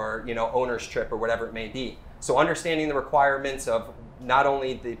charter or, you know, owner's trip or whatever it may be. So understanding the requirements of not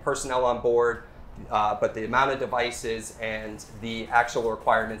only the personnel on board, but the amount of devices and the actual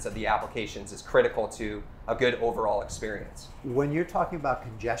requirements of the applications is critical to a good overall experience. When you're talking about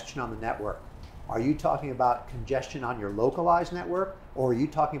congestion on the network, are you talking about congestion on your localized network, or are you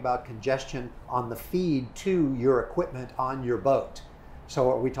talking about congestion on the feed to your equipment on your boat? So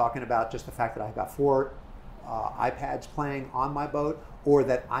are we talking about just the fact that I've got 4 iPads playing on my boat, or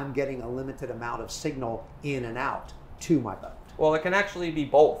that I'm getting a limited amount of signal in and out to my boat? Well, it can actually be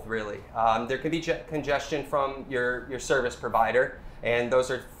both, really. There can be congestion from your service provider, and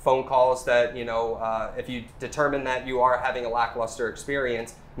those are phone calls that, you know, if you determine that you are having a lackluster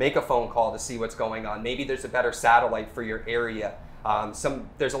experience, make a phone call to see what's going on. Maybe there's a better satellite for your area.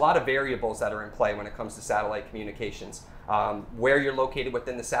 There's a lot of variables that are in play when it comes to satellite communications. Where you're located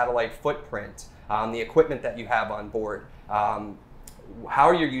within the satellite footprint, the equipment that you have on board,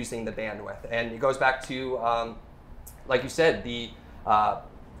 how you're using the bandwidth. And it goes back to, like you said, the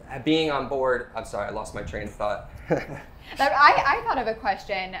being on board. I'm sorry, I lost my train of thought. I thought of a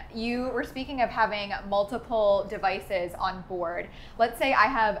question. You were speaking of having multiple devices on board. Let's say I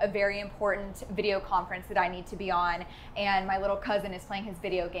have a very important video conference that I need to be on, and my little cousin is playing his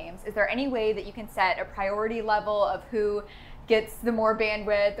video games. Is there any way that you can set a priority level of who gets the more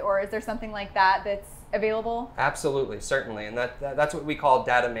bandwidth, or is there something like that that's available? Absolutely, certainly, and that's what we call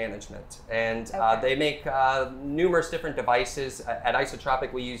data management. And they make numerous different devices. At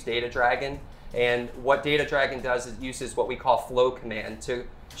Isotropic, we use Data Dragon. And what Data Dragon does is uses what we call flow command to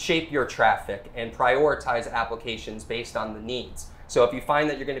shape your traffic and prioritize applications based on the needs. So if you find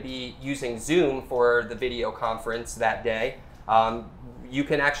that you're going to be using Zoom for the video conference that day, you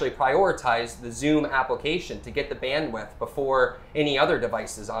can actually prioritize the Zoom application to get the bandwidth before any other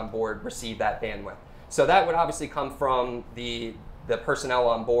devices on board receive that bandwidth. So that would obviously come from the personnel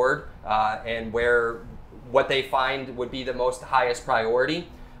on board and what they find would be the most highest priority.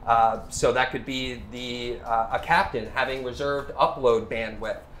 So that could be a captain having reserved upload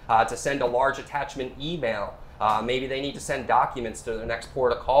bandwidth to send a large attachment email. Maybe they need to send documents to their next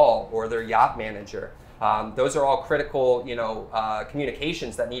port of call or their yacht manager. Those are all critical,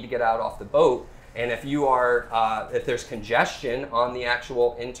 communications that need to get out off the boat. And if there's congestion on the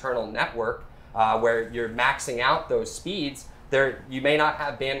actual internal network where you're maxing out those speeds, you may not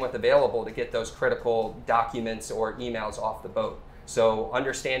have bandwidth available to get those critical documents or emails off the boat. So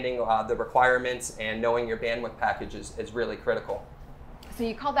understanding the requirements and knowing your bandwidth package is really critical. So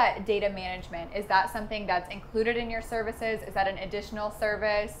you call that data management. Is that something that's included in your services? Is that an additional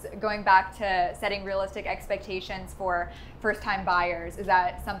service? Going back to setting realistic expectations for first-time buyers, is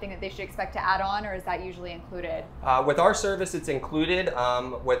that something that they should expect to add on, or is that usually included? With our service, it's included.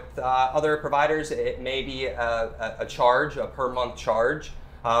 With other providers, it may be a charge, a per-month charge.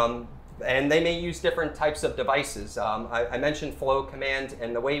 And they may use different types of devices. I mentioned flow command,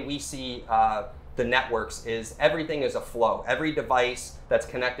 and the way we see the networks is everything is a flow. Every device that's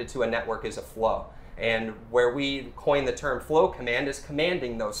connected to a network is a flow. And where we coin the term flow command is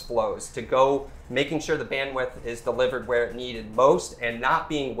commanding those flows to go, making sure the bandwidth is delivered where it needed most and not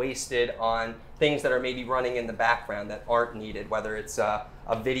being wasted on things that are maybe running in the background that aren't needed, whether it's a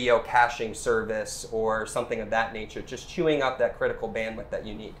video caching service or something of that nature, just chewing up that critical bandwidth that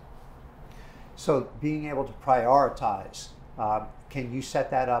you need. So being able to prioritize, can you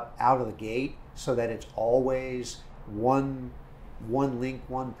set that up out of the gate so that it's always one link,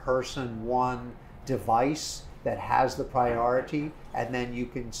 one person, one device that has the priority, and then you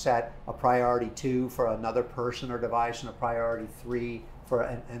can set a priority 2 for another person or device and a priority 3 for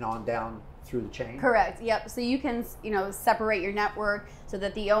and on down through the chain? Correct. Yep. So you can, separate your network so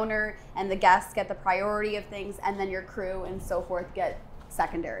that the owner and the guests get the priority of things, and then your crew and so forth get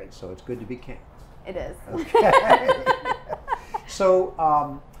secondary. So it's good to be king. It is. Okay.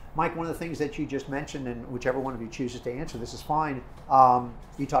 So, Mike, one of the things that you just mentioned, and whichever one of you chooses to answer this is fine,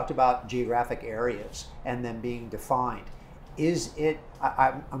 you talked about geographic areas and them being defined. Is it,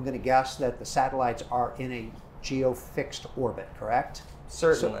 I'm going to guess that the satellites are in a geofixed orbit, correct?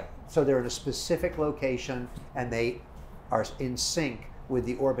 Certainly. So they're in a specific location and they are in sync with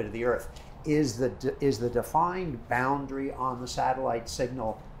the orbit of the Earth. Is the defined boundary on the satellite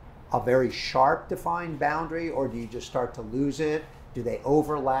signal a very sharp defined boundary, or do you just start to lose it? Do they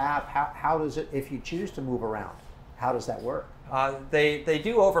overlap? How does it, if you choose to move around, how does that work? They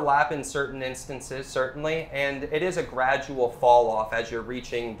do overlap in certain instances, certainly, and it is a gradual fall off as you're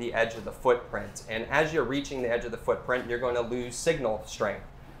reaching the edge of the footprint. And as you're reaching the edge of the footprint, you're going to lose signal strength,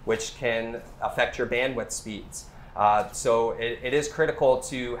 which can affect your bandwidth speeds. So it is critical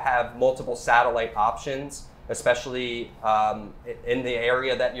to have multiple satellite options, especially in the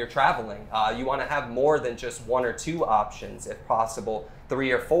area that you're traveling. You want to have more than just 1 or 2 options, if possible,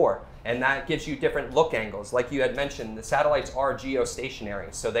 3 or 4. And that gives you different look angles. Like you had mentioned, the satellites are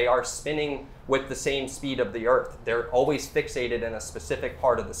geostationary, so they are spinning with the same speed of the Earth. They're always fixated in a specific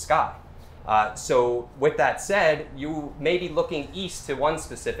part of the sky. So with that said, you may be looking east to one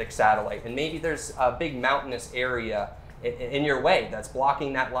specific satellite, and maybe there's a big mountainous area in your way that's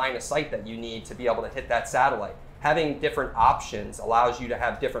blocking that line of sight that you need to be able to hit that satellite. Having different options allows you to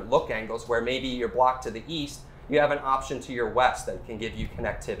have different look angles where maybe you're blocked to the east, you have an option to your west that can give you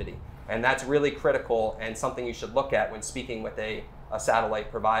connectivity. And that's really critical and something you should look at when speaking with a satellite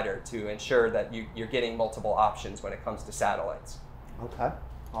provider to ensure that you're getting multiple options when it comes to satellites. Okay,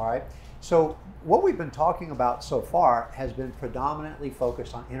 all right. So what we've been talking about so far has been predominantly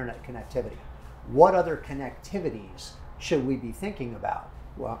focused on internet connectivity. What other connectivities should we be thinking about?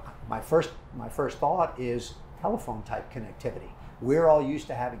 Well, my first thought is telephone type connectivity. We're all used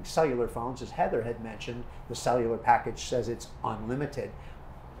to having cellular phones. As Heather had mentioned, the cellular package says it's unlimited.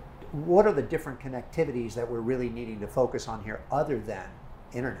 What are the different connectivities that we're really needing to focus on here other than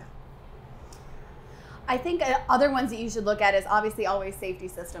internet? I think other ones that you should look at is obviously always safety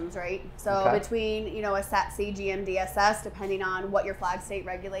systems, right? So between, a SAT-C, GMDSS, depending on what your flag state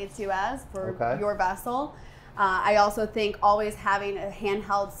regulates you as for your vessel. I also think always having a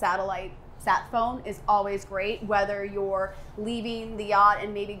handheld satellite sat phone is always great. Whether you're leaving the yacht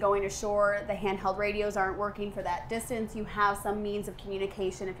and maybe going ashore, the handheld radios aren't working for that distance, you have some means of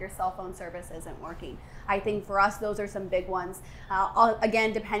communication if your cell phone service isn't working. I think for us, those are some big ones.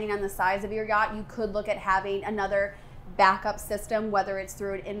 Again, depending on the size of your yacht, you could look at having another backup system, whether it's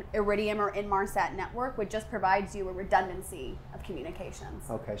through an Iridium or Inmarsat network, which just provides you a redundancy of communications.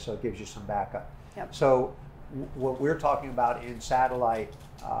 Okay, so it gives you some backup. Yep. So what we're talking about in satellite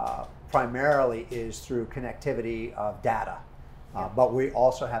primarily is through connectivity of data, but we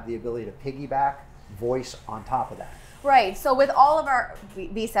also have the ability to piggyback voice on top of that. Right, so with all of our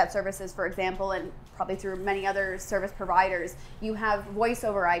VSAT services, for example, and probably through many other service providers, you have voice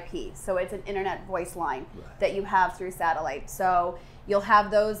over IP. So it's an internet voice line that you have through satellite. So you'll have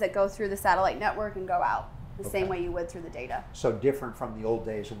those that go through the satellite network and go out the same way you would through the data. So different from the old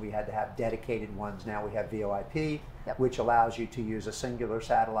days when we had to have dedicated ones. Now we have VoIP, which allows you to use a singular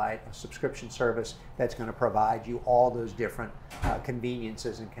satellite, a subscription service that's going to provide you all those different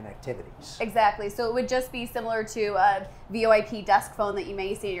conveniences and connectivities. Exactly. So it would just be similar to a VoIP desk phone that you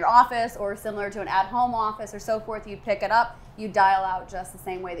may see in your office, or similar to an at-home office or so forth. You pick it up, you dial out just the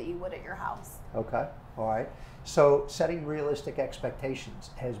same way that you would at your house. Okay. All right. So setting realistic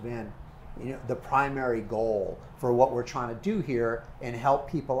expectations has been the primary goal for what we're trying to do here, and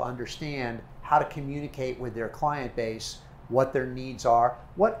help people understand how to communicate with their client base, what their needs are.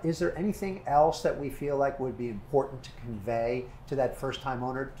 Is there anything else that we feel like would be important to convey to that first-time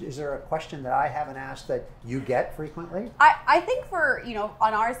owner? Is there a question that I haven't asked that you get frequently? I think for,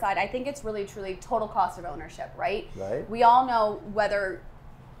 on our side, I think it's really truly total cost of ownership, right? Right. We all know whether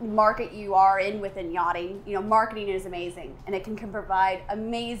market you are in within yachting, marketing is amazing and it can provide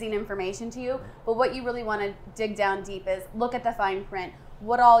amazing information to you, but what you really want to dig down deep is look at the fine print.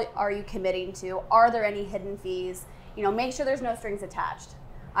 What all are you committing to? Are there any hidden fees? Make sure there's no strings attached.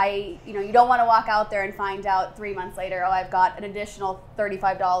 You don't want to walk out there and find out 3 months later, oh, I've got an additional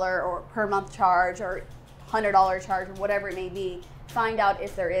 $35 or per month charge or $100 charge or whatever it may be. Find out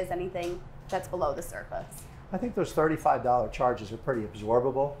if there is anything that's below the surface. I think those $35 charges are pretty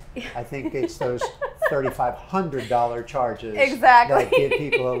absorbable. I think it's those $3,500 charges that give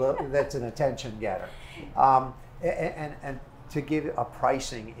people a little, that's an attention getter. And to give a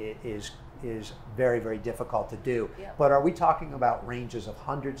pricing is very, very difficult to do. Yep. But are we talking about ranges of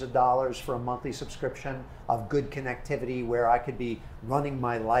hundreds of dollars for a monthly subscription of good connectivity where I could be running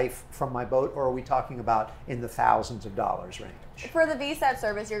my life from my boat, or are we talking about in the thousands of dollars range? For the VSAT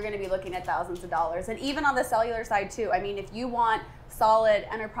service, you're going to be looking at thousands of dollars. And even on the cellular side too, if you want solid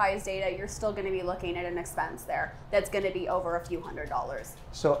enterprise data, you're still going to be looking at an expense there that's going to be over a few $100s.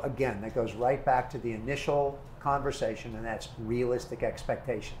 So again, that goes right back to the initial conversation, and that's realistic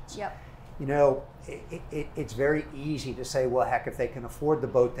expectations. Yep. It's very easy to say, well, heck, if they can afford the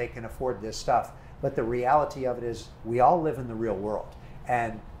boat, they can afford this stuff. But the reality of it is we all live in the real world.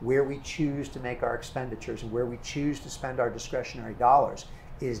 And where we choose to make our expenditures and where we choose to spend our discretionary dollars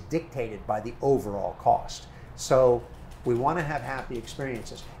is dictated by the overall cost. So we want to have happy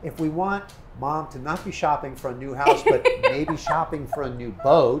experiences. If we want mom to not be shopping for a new house, but maybe shopping for a new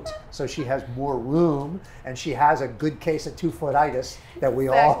boat so she has more room and she has a good case of 2-foot-itis that we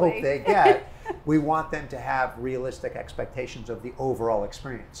all hope they get, we want them to have realistic expectations of the overall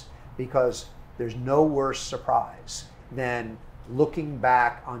experience, because there's no worse surprise than looking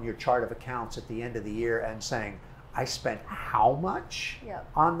back on your chart of accounts at the end of the year and saying, I spent how much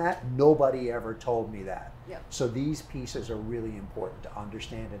on that? Nobody ever told me that. Yep. So these pieces are really important to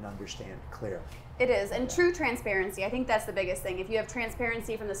understand clearly. It is, and true transparency. I think that's the biggest thing. If you have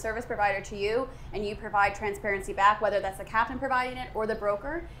transparency from the service provider to you, and you provide transparency back, whether that's the captain providing it or the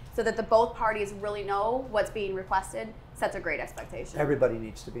broker, so that both parties really know what's being requested, sets a great expectation. Everybody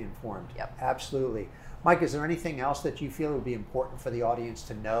needs to be informed. Yep. Absolutely. Mike, is there anything else that you feel would be important for the audience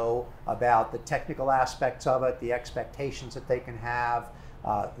to know about the technical aspects of it, the expectations that they can have,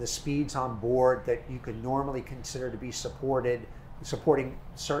 the speeds on board that you could normally consider to be supporting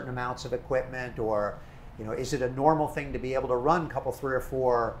certain amounts of equipment, or is it a normal thing to be able to run 3 or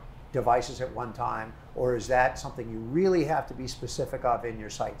 4 devices at one time, or is that something you really have to be specific of in your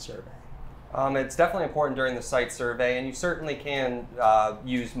site survey? It's definitely important during the site survey, and you certainly can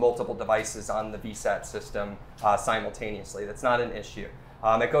use multiple devices on the VSAT system simultaneously. That's not an issue.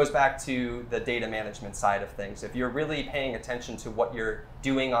 It goes back to the data management side of things. If you're really paying attention to what you're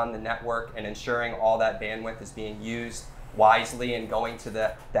doing on the network and ensuring all that bandwidth is being used wisely and going to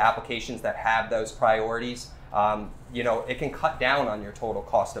the applications that have those priorities, it can cut down on your total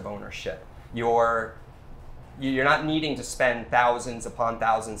cost of ownership. You're not needing to spend thousands upon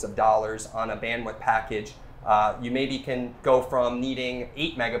thousands of dollars on a bandwidth package You maybe can go from needing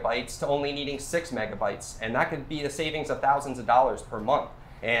 8 megabytes to only needing 6 megabytes, and that could be a savings of thousands of dollars per month.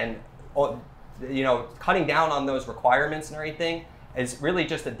 And you know, cutting down on those requirements and everything is really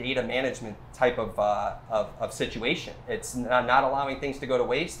just a data management type of situation. It's not allowing things to go to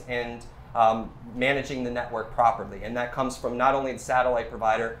waste and managing the network properly. And that comes from not only the satellite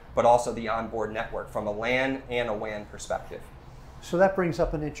provider, but also the onboard network from a LAN and a WAN perspective. So that brings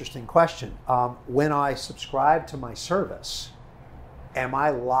up an interesting question. When I subscribe to my service, am I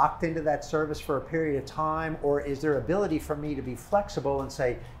locked into that service for a period of time, or is there ability for me to be flexible and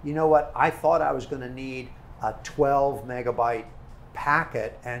say, you know what, I thought I was going to need a 12 megabyte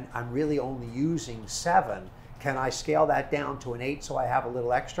packet and I'm really only using 7. Can I scale that down to an 8 so I have a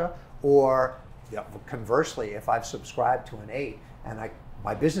little extra? Or conversely, if I've subscribed to an 8 and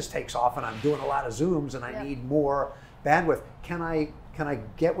my business takes off and I'm doing a lot of Zooms and I need more bandwidth, can I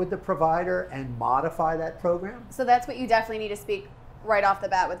get with the provider and modify that program? So that's what you definitely need to speak right off the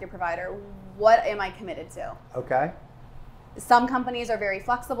bat with your provider. What am I committed to? Okay. Some companies are very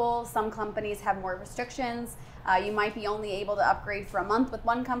flexible. Some companies have more restrictions. You might be only able to upgrade for a month with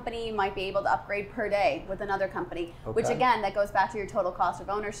one company. You might be able to upgrade per day with another company, which again, that goes back to your total cost of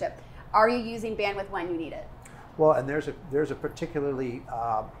ownership. Are you using bandwidth when you need it? Well, and there's a particularly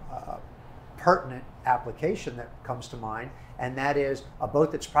pertinent application that comes to mind, and that is a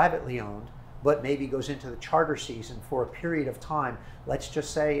boat that's privately owned, but maybe goes into the charter season for a period of time. Let's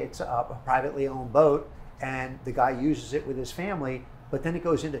just say it's a privately owned boat and the guy uses it with his family, but then it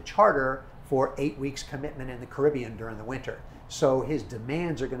goes into charter for 8 weeks commitment in the Caribbean during the winter. So his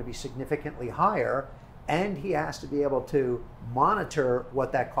demands are going to be significantly higher, and he has to be able to monitor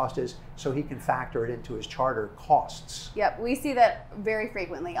what that cost is so he can factor it into his charter costs. Yep, we see that very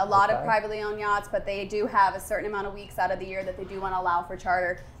frequently. A lot of privately owned yachts, but they do have a certain amount of weeks out of the year that they do want to allow for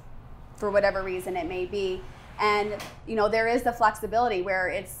charter for whatever reason it may be. And you know, there is the flexibility where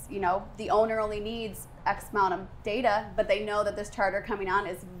it's, you know, the owner only needs X amount of data, but they know that this charter coming on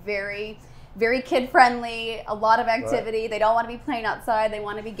is very, very kid friendly, a lot of activity. They don't want to be playing outside, they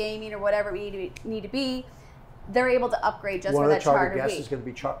want to be gaming or whatever we need to be. They're able to upgrade just for that charter week. One of the charter guests is going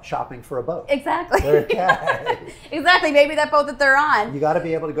to be shopping for a boat. Exactly. Okay. Exactly. Maybe that boat that they're on. You got to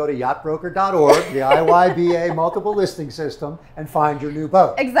be able to go to yachtbroker.org, the IYBA multiple listing system, and find your new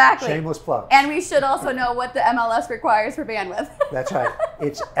boat. Exactly. Shameless plug. And we should also know what the MLS requires for bandwidth. That's right.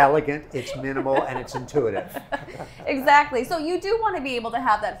 It's elegant, it's minimal, and it's intuitive. Exactly. So you do want to be able to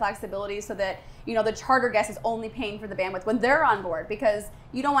have that flexibility so that, you know, the charter guest is only paying for the bandwidth when they're on board, because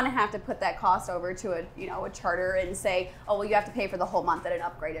you don't want to have to put that cost over to a, you know, a charter and say, oh, well, you have to pay for the whole month at an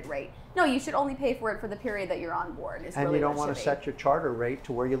upgraded rate. No, you should only pay for it for the period that you're on board. And really you don't want to set your charter rate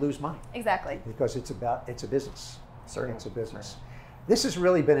to where you lose money. Exactly. Because it's a business. Certainly. It's a business. This has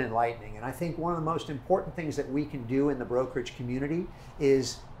really been enlightening, and I think one of the most important things that we can do in the brokerage community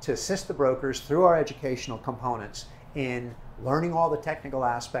is to assist the brokers through our educational components in learning all the technical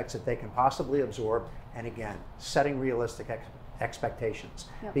aspects that they can possibly absorb, and again, setting realistic expectations.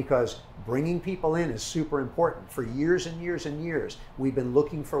 Yep. Because bringing people in is super important. For years and years and years, we've been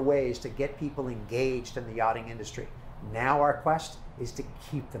looking for ways to get people engaged in the yachting industry. Now our quest is to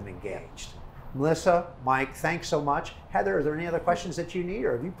keep them engaged. Melissa, Mike, thanks so much. Heather, are there any other questions that you need,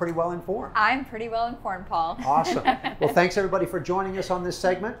 or are you pretty well informed? I'm pretty well informed, Paul. Awesome. Well, thanks everybody for joining us on this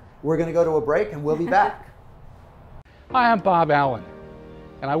segment. We're going to go to a break and we'll be back. Hi, I'm Bob Allen,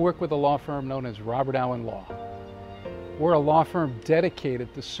 and I work with a law firm known as Robert Allen Law. We're a law firm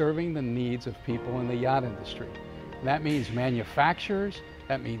dedicated to serving the needs of people in the yacht industry. And that means manufacturers,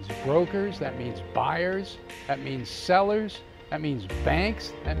 that means brokers, that means buyers, that means sellers, that means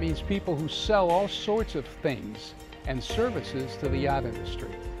banks, that means people who sell all sorts of things and services to the yacht industry.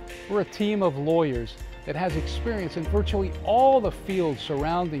 We're a team of lawyers that has experience in virtually all the fields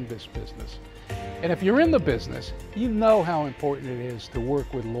surrounding this business. And if you're in the business, you know how important it is to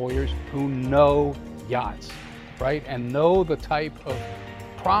work with lawyers who know yachts, right? And know the type of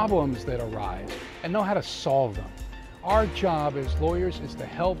problems that arise and know how to solve them. Our job as lawyers is to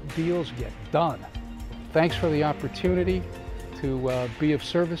help deals get done. Thanks for the opportunity to be of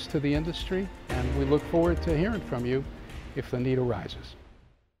service to the industry, and we look forward to hearing from you if the need arises.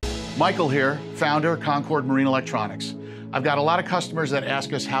 Michael here, founder, Concord Marine Electronics. I've got a lot of customers that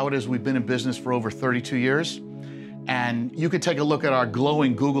ask us how it is we've been in business for over 32 years. And you could take a look at our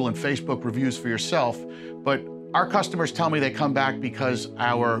glowing Google and Facebook reviews for yourself, but our customers tell me they come back because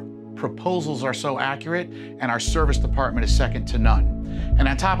our proposals are so accurate and our service department is second to none. And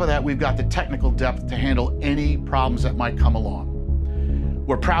on top of that, we've got the technical depth to handle any problems that might come along.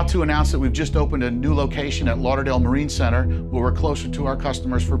 We're proud to announce that we've just opened a new location at Lauderdale Marine Center where we're closer to our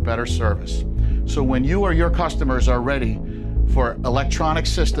customers for better service. So when you or your customers are ready for electronic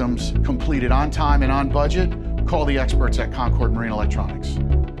systems completed on time and on budget, call the experts at Concord Marine Electronics.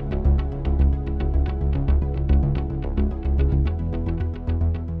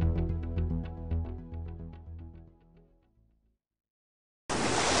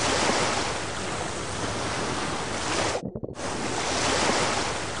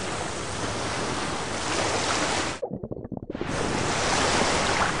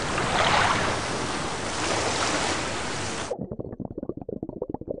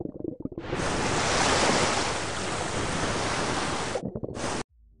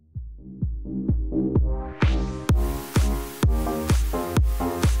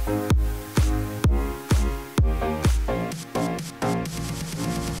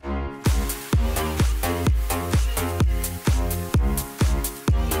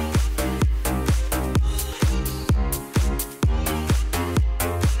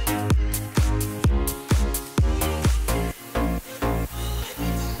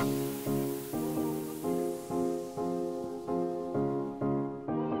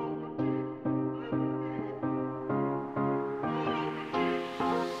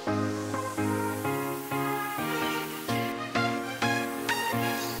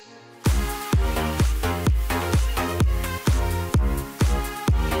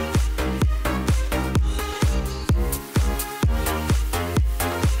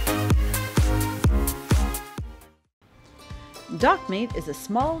 Dockmate is a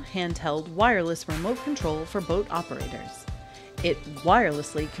small, handheld, wireless remote control for boat operators. It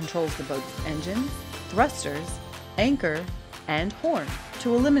wirelessly controls the boat's engine, thrusters, anchor, and horn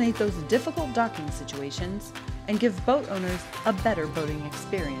to eliminate those difficult docking situations and give boat owners a better boating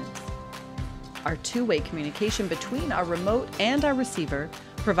experience. Our two-way communication between our remote and our receiver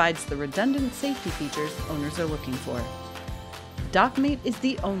provides the redundant safety features owners are looking for. Dockmate is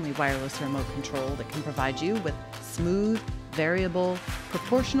the only wireless remote control that can provide you with smooth, variable,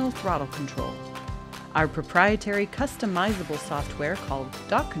 proportional throttle control. Our proprietary customizable software called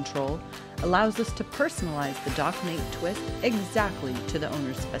Dock Control allows us to personalize the Dockmate twist exactly to the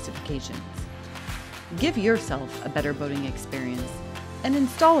owner's specifications. Give yourself a better boating experience and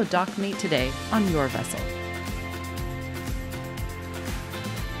install a Dockmate today on your vessel.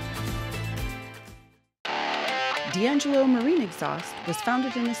 DeAngelo Marine Exhaust was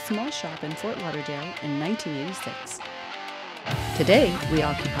founded in a small shop in Fort Lauderdale in 1986. Today, we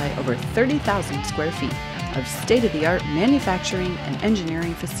occupy over 30,000 square feet of state-of-the-art manufacturing and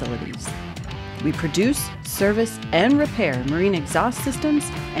engineering facilities. We produce, service, and repair marine exhaust systems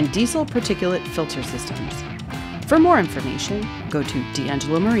and diesel particulate filter systems. For more information, go to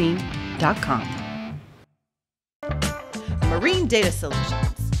DeAngeloMarine.com. Marine Data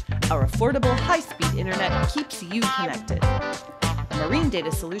Solutions. Our affordable, high-speed internet keeps you connected. Marine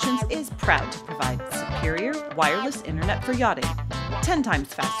Data Solutions is proud to provide superior wireless internet for yachting, 10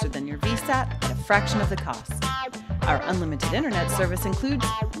 times faster than your VSAT at a fraction of the cost. Our unlimited internet service includes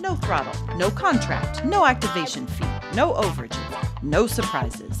no throttle, no contract, no activation fee, no overages, no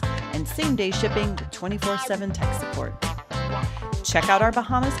surprises, and same-day shipping with 24/7 tech support. Check out our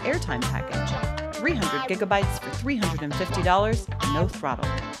Bahamas airtime package, 300 gigabytes for $350, no throttle.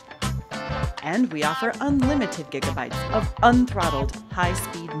 And we offer unlimited gigabytes of unthrottled,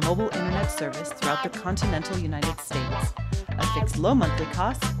 high-speed mobile internet service throughout the continental United States, a fixed low monthly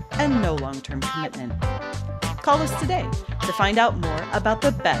cost, and no long-term commitment. Call us today to find out more about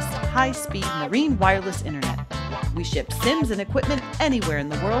the best high-speed marine wireless internet. We ship SIMs and equipment anywhere in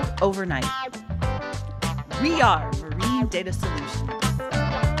the world overnight. We are Marine Data Solutions.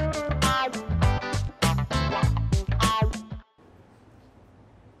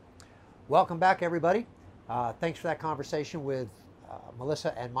 Welcome back, everybody. Thanks for that conversation with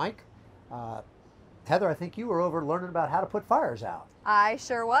Melissa and Mike. Heather, I think you were over learning about how to put fires out. I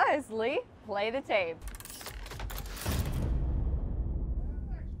sure was. Lee, play the tape.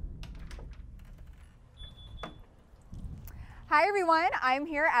 Hi everyone, I'm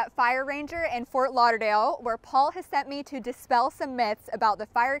here at Fire Ranger in Fort Lauderdale, where Paul has sent me to dispel some myths about the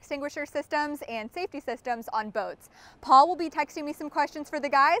fire extinguisher systems and safety systems on boats. Paul will be texting me some questions for the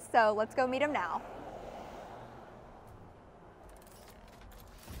guys, so let's go meet him now.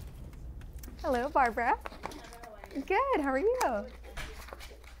 Hello, Barbara. Good, how are you?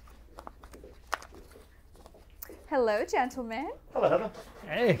 Hello, gentlemen. Hello, Heather.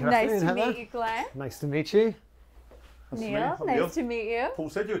 Hey, good Nice afternoon, to Heather. meet you, Glenn. Nice to meet you. Neil, nice to meet you. Paul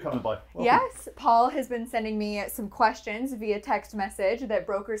said you were coming by. Welcome. Yes, Paul has been sending me some questions via text message that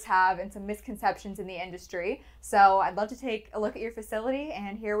brokers have and some misconceptions in the industry. So I'd love to take a look at your facility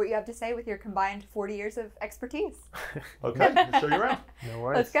and hear what you have to say with your combined 40 years of expertise. Okay, I'll show you around. No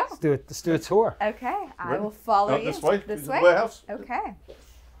worries. Let's go. Let's do a tour. Okay, I will follow you. This way. This The way? warehouse. Okay.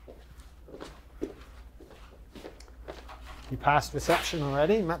 You passed reception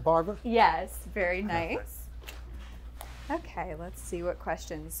already, met Barbara? Yes, very nice. Okay, let's see what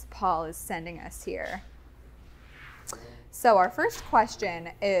questions Paul is sending us here. So our first question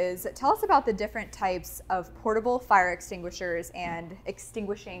is, tell us about the different types of portable fire extinguishers and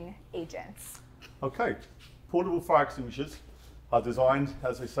extinguishing agents. Okay, portable fire extinguishers are designed,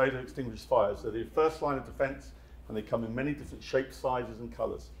 as they say, to extinguish fires. They're the first line of defense, and they come in many different shapes, sizes, and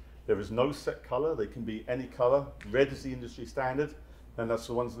colors. There is no set color. They can be any color. Red is the industry standard, and that's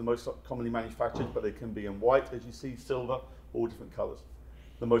the ones that are the most commonly manufactured, but they can be in white, as you see, silver, all different colors.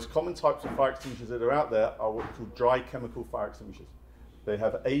 The most common types of fire extinguishers that are out there are what are called dry chemical fire extinguishers. They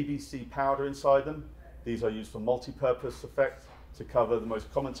have ABC powder inside them. These are used for multi-purpose effect to cover the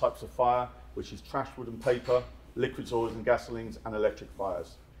most common types of fire, which is trash wood and paper, liquids, oils and gasolines, and electric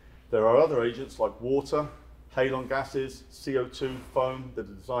fires. There are other agents like water, halon gases, CO2, foam that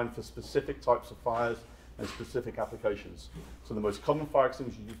are designed for specific types of fires and specific applications. So the most common fire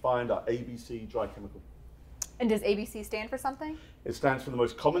extinguishers you find are ABC dry chemical. And does ABC stand for something? It stands for the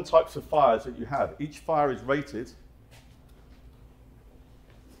most common types of fires that you have. Each fire is rated.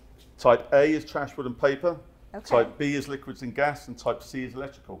 Type A is trash wood and paper, type B is liquids and gas, and type C is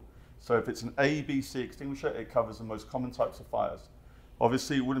electrical. So if it's an ABC extinguisher, it covers the most common types of fires.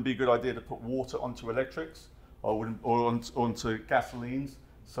 Obviously, it wouldn't be a good idea to put water onto electrics or onto gasolines.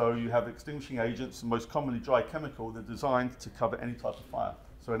 So you have extinguishing agents, most commonly dry chemical, that are designed to cover any type of fire.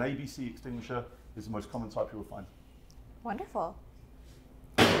 So an ABC extinguisher is the most common type you will find. Wonderful.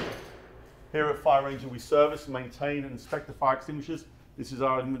 Here at Fire Ranger, we service, maintain, and inspect the fire extinguishers. This is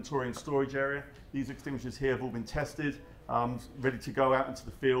our inventory and storage area. These extinguishers here have all been tested, ready to go out into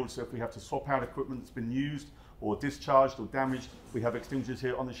the field. So if we have to swap out equipment that's been used or discharged or damaged, we have extinguishers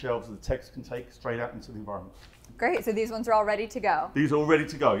here on the shelves that the techs can take straight out into the environment. Great, so these ones are all ready to go? These are all ready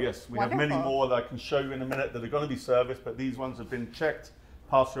to go, yes. We Wonderful. have many more that I can show you in a minute that are going to be serviced, but these ones have been checked,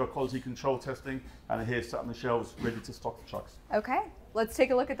 passed through our quality control testing, and are here sat on the shelves ready to stock the trucks. Okay, let's take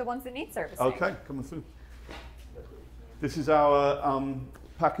a look at the ones that need servicing. Okay, coming through. This is our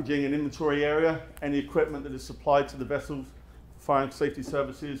packaging and inventory area. Any equipment that is supplied to the vessels, fire and safety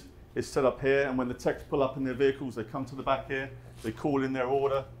services, is set up here, and when the techs pull up in their vehicles, they come to the back here, they call in their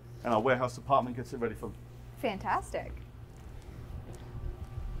order, and our warehouse department gets it ready for them. Fantastic.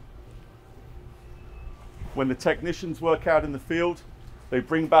 When the technicians work out in the field, they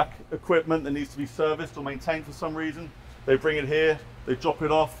bring back equipment that needs to be serviced or maintained for some reason. They bring it here, they drop it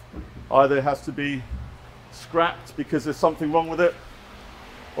off. Either it has to be scrapped because there's something wrong with it,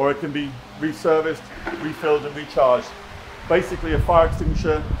 or it can be reserviced, refilled and recharged. Basically, a fire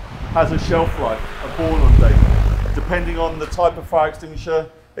extinguisher has a shelf life, a boil-on date. Depending on the type of fire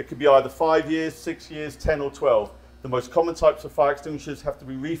extinguisher, it could be either 5 years, 6 years, 10 or 12. The most common types of fire extinguishers have to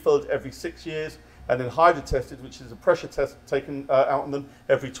be refilled every 6 years, and then hydro tested, which is a pressure test taken out on them,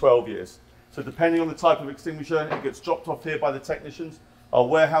 every 12 years. So depending on the type of extinguisher, it gets dropped off here by the technicians. Our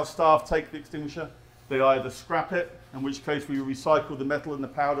warehouse staff take the extinguisher. They either scrap it, in which case we recycle the metal and the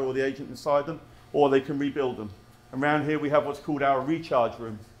powder or the agent inside them, or they can rebuild them. Around here we have what's called our recharge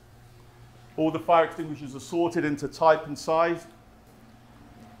room. All the fire extinguishers are sorted into type and size.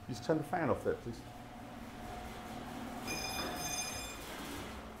 Just turn the fan off there, please.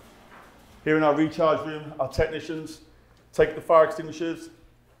 Here in our recharge room, our technicians take the fire extinguishers,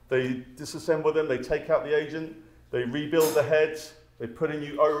 they disassemble them, they take out the agent, they rebuild the heads, they put in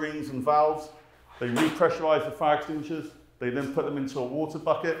new O-rings and valves, they repressurize the fire extinguishers, they then put them into a water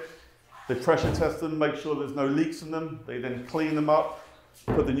bucket, they pressure test them, make sure there's no leaks in them, they then clean them up,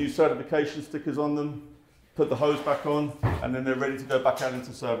 put the new certification stickers on them, put the hose back on, and then they're ready to go back out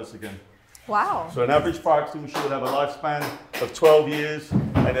into service again. Wow. So an average fire extinguisher would have a lifespan of 12 years,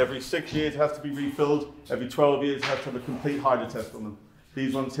 and every 6 years it has to be refilled. Every 12 years it has to have a complete hydro test on them.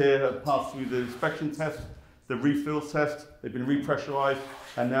 These ones here have passed through the inspection test, the refill test, they've been repressurized,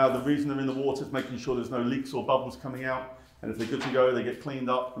 and now the reason they're in the water is making sure there's no leaks or bubbles coming out, and if they're good to go, they get cleaned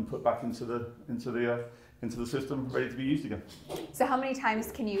up and put back into the system, ready to be used again. So how many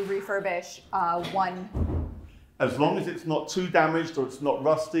times can you refurbish one? As long as it's not too damaged, or it's not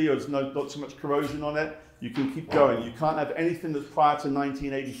rusty, or there's not too much corrosion on it, you can keep going. You can't have anything that's prior to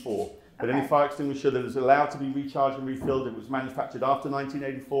 1984. But any fire extinguisher that is allowed to be recharged and refilled, if it was manufactured after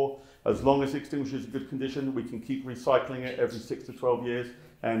 1984, As long as the extinguisher is in good condition, we can keep recycling it every 6 to 12 years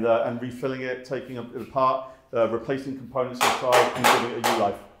and refilling it, taking it apart, replacing components inside and giving it a new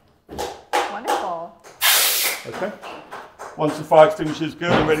life. Wonderful. Okay. Once the fire extinguisher is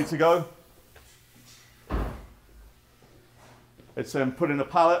good and ready to go, it's then put in a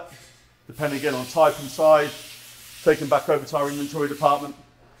pallet, depending again on type and size, taken back over to our inventory department,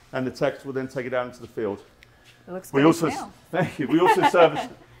 and the techs will then take it down into the field. It looks good. Thank you. We also service.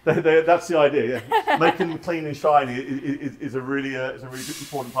 That's the idea. Yeah. Making them clean and shiny is a really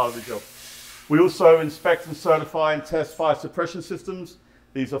important part of the job. We also inspect and certify and test fire suppression systems.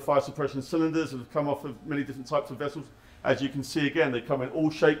 These are fire suppression cylinders that have come off of many different types of vessels. As you can see, again, they come in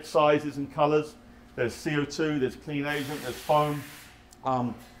all shapes, sizes, and colours. There's CO2, there's clean agent, there's foam.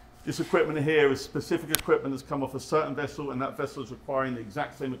 This equipment here is specific equipment that's come off a certain vessel, and that vessel is requiring the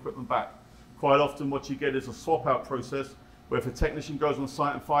exact same equipment back. Quite often what you get is a swap out process, where if a technician goes on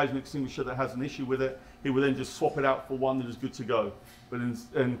site and finds an extinguisher that has an issue with it, he will then just swap it out for one that is good to go. But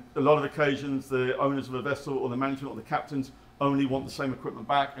in a lot of occasions, the owners of a vessel or the management or the captains only want the same equipment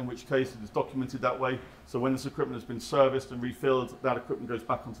back, in which case it is documented that way. So when this equipment has been serviced and refilled, that equipment goes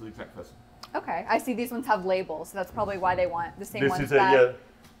back onto the exact vessel. Okay, I see these ones have labels, so that's probably why they want the same ones This is back. it,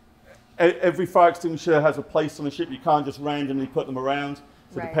 yeah. Every fire extinguisher has a place on the ship. You can't just randomly put them around.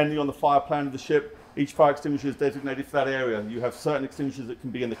 So depending on the fire plan of the ship, each fire extinguisher is designated for that area. You have certain extinguishers that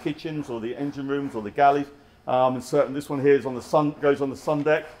can be in the kitchens or the engine rooms or the galleys. And certain, this one here is on the sun, goes on the sun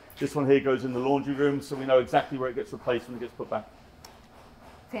deck. This one here goes in the laundry room, so we know exactly where it gets replaced when it gets put back.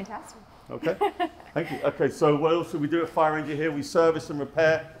 Fantastic. Okay, thank you. Okay, so what else do we do at Fire Engine here? We service and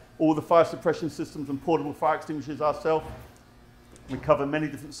repair all the fire suppression systems and portable fire extinguishers ourselves. We cover many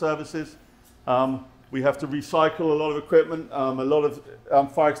different services. We have to recycle a lot of equipment. A lot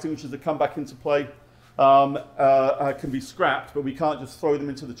of fire extinguishers that come back into play can be scrapped, but we can't just throw them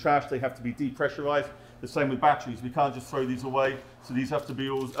into the trash. They have to be depressurized. The same with batteries. We can't just throw these away. So these have to be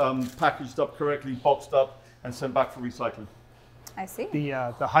all packaged up correctly, boxed up, and sent back for recycling. I see.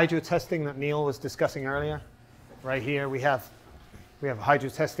 The hydro testing that Neil was discussing earlier, right here we have hydro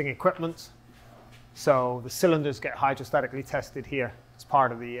testing equipment. So the cylinders get hydrostatically tested here as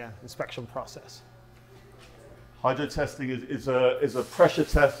part of the inspection process. Hydro testing is a pressure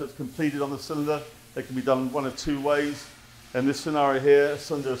test that's completed on the cylinder. It can be done one of two ways. In this scenario here, a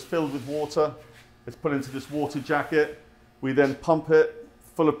cylinder is filled with water. It's put into this water jacket. We then pump it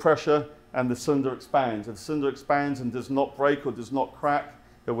full of pressure, and the cylinder expands. If the cylinder expands and does not break or does not crack,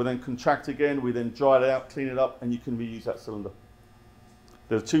 it will then contract again. We then dry it out, clean it up, and you can reuse that cylinder.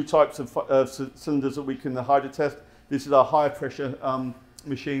 There are two types of cylinders that we can hydro test. This is our high pressure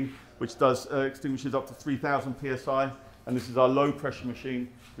machine, which does extinguishes up to 3,000 psi, and this is our low pressure machine,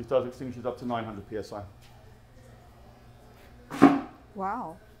 which does extinguishes up to 900 psi.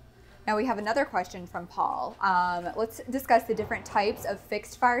 Wow. Now we have another question from Paul. Let's discuss the different types of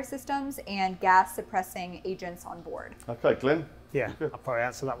fixed fire systems and gas suppressing agents on board. Okay, Glenn? Yeah, I'll probably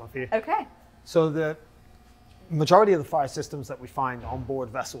answer that one for you. Okay. So the majority of the fire systems that we find on board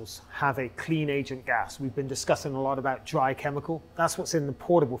vessels have a clean agent gas. We've been discussing a lot about dry chemical. That's what's in the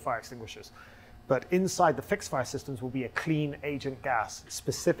portable fire extinguishers. But inside the fixed fire systems will be a clean agent gas,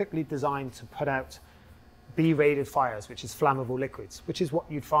 specifically designed to put out B-rated fires, which is flammable liquids, which is what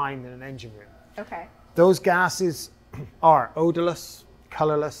you'd find in an engine room. Okay. Those gases are odorless,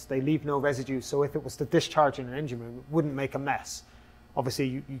 colorless, they leave no residue, so if it was to discharge in an engine room, it wouldn't make a mess.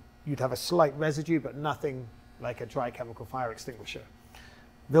 Obviously, you'd have a slight residue, but nothing like a dry chemical fire extinguisher.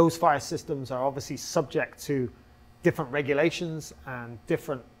 Those fire systems are obviously subject to different regulations and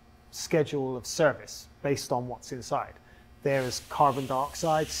different schedule of service based on what's inside. There is carbon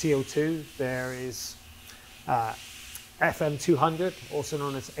dioxide, CO2, there is FM200, also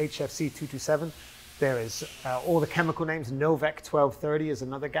known as HFC227. There is all the chemical names. Novec 1230 is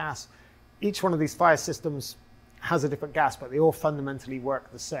another gas. Each one of these fire systems has a different gas, but they all fundamentally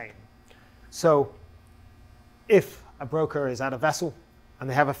work the same. So if a broker is at a vessel and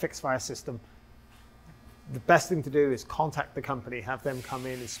they have a fixed fire system, the best thing to do is contact the company, have them come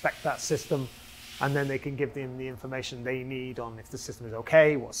in, inspect that system, and then they can give them the information they need on if the system is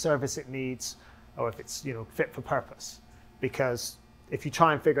okay, what service it needs, or if it's fit for purpose. Because if you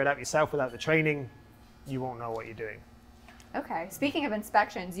try and figure it out yourself without the training, you won't know what you're doing. Okay. Speaking of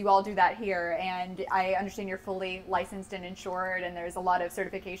inspections, you all do that here, and I understand you're fully licensed and insured, and there's a lot of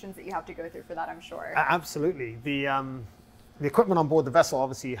certifications that you have to go through for that, I'm sure. Absolutely. The equipment on board the vessel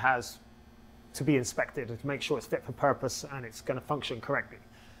obviously has to be inspected to make sure it's fit for purpose and it's going to function correctly.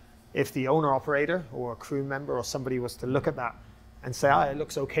 If the owner operator or a crew member or somebody was to look at that and say, it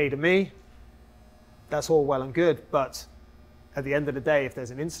looks okay to me, that's all well and good, but at the end of the day, if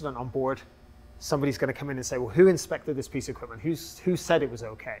there's an incident on board, somebody's going to come in and say, well, who inspected this piece of equipment? Who said it was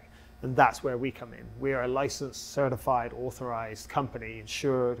okay? And that's where we come in. We are a licensed, certified, authorized company,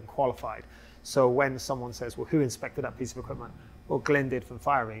 insured and qualified. So when someone says, well, who inspected that piece of equipment? Well, Glenn did from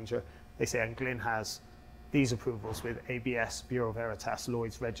Fire Ranger. They say, and Glenn has these approvals with ABS, Bureau Veritas,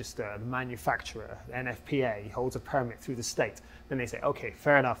 Lloyd's Register, the manufacturer, NFPA, he holds a permit through the state. Then they say, okay,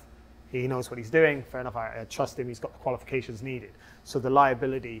 fair enough. He knows what he's doing. Fair enough, I trust him. He's got the qualifications needed. So the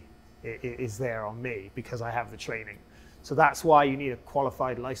liability is there on me because I have the training. So that's why you need a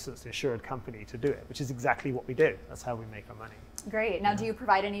qualified, licensed, insured company to do it, which is exactly what we do. That's how we make our money. Great. Now, do you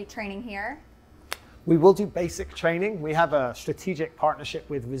provide any training here? We will do basic training. We have a strategic partnership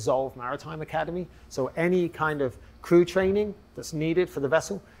with Resolve Maritime Academy. So any kind of crew training that's needed for the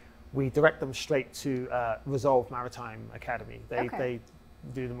vessel, we direct them straight to Resolve Maritime Academy. They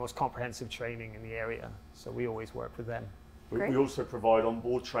do the most comprehensive training in the area. So we always work with them. We also provide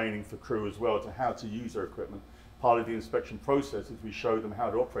onboard training for crew as well to how to use their equipment. Part of the inspection process is we show them how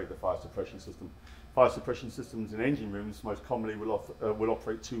to operate the fire suppression system. Fire suppression systems in engine rooms most commonly will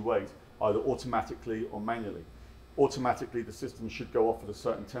operate two ways, either automatically or manually. Automatically, the system should go off at a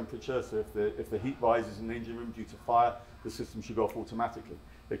certain temperature, so if the heat rises in the engine room due to fire, the system should go off automatically.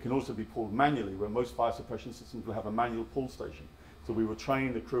 It can also be pulled manually, where most fire suppression systems will have a manual pull station. So we will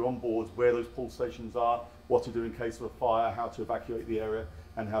train the crew on board where those pull stations are, what to do in case of a fire, how to evacuate the area,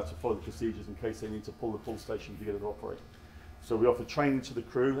 and how to follow the procedures in case they need to pull the pull station to get it to operate. So we offer training to the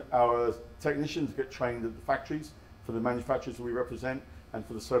crew. Our technicians get trained at the factories for the manufacturers that we represent and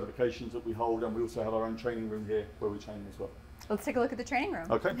for the certifications that we hold, and we also have our own training room here where we train as well. Let's take a look at the training room.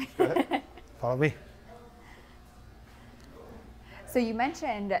 Okay, go ahead. Follow me. So you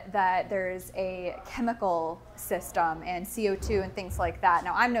mentioned that there's a chemical system and CO2 and things like that.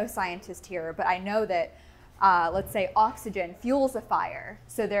 Now, I'm no scientist here, but I know that, let's say, oxygen fuels a fire.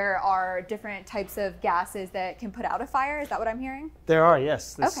 So there are different types of gases that can put out a fire. Is that what I'm hearing? There are,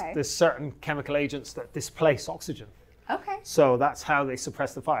 yes. Okay. There's certain chemical agents that displace oxygen. Okay. So that's how they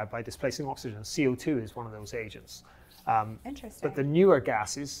suppress the fire, by displacing oxygen. CO2 is one of those agents. Interesting. But the newer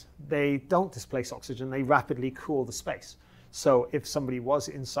gases, they don't displace oxygen. They rapidly cool the space. So if somebody was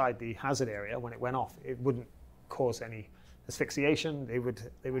inside the hazard area when it went off, it wouldn't cause any asphyxiation. They would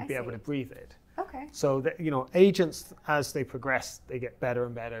be able to breathe it. Okay. So that, agents, as they progress, they get better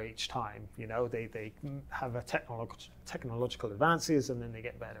and better each time. They have a technological advances, and then they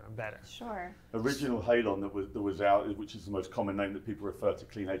get better and better. Sure. Original halon that was out, which is the most common name that people refer to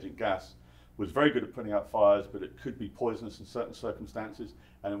clean agent gas, was very good at putting out fires, but it could be poisonous in certain circumstances,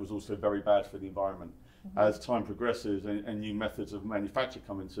 and it was also very bad for the environment. Mm-hmm. As time progresses and new methods of manufacture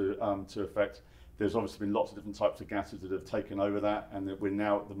come into to effect, there's obviously been lots of different types of gases that have taken over that, and that we're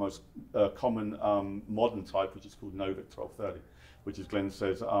now at the most common modern type, which is called Novik 1230, which, as Glenn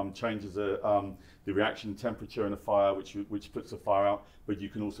says, changes the reaction temperature in a fire, which puts the fire out, but you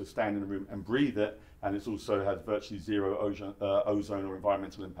can also stand in a room and breathe it, and it also has virtually zero ozone or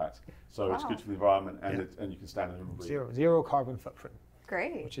environmental impact. So It's good for the environment, and you can stand in a room and breathe. Zero carbon footprint.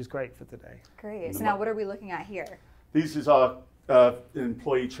 Great. Which is great for today. Great. So now what are we looking at here? This is our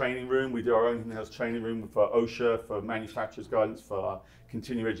employee training room. We do our own in-house training room for OSHA, for manufacturers guidance, for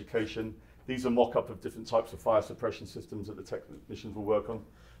continuing education. These are mock-up of different types of fire suppression systems that the technicians will work on.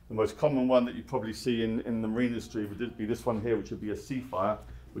 The most common one that you probably see in the marine industry would be this one here, which would be a Sea Fire,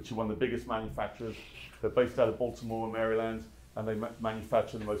 which is one of the biggest manufacturers. They're based out of Baltimore, Maryland, and they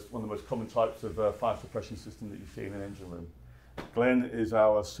manufacture one of the most common types of fire suppression system that you see in an engine room. Glenn is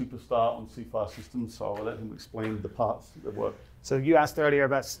our superstar on sea fire systems, so I'll let him explain the parts that work. So you asked earlier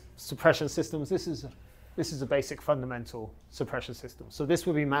about suppression systems. This is a basic fundamental suppression system. So this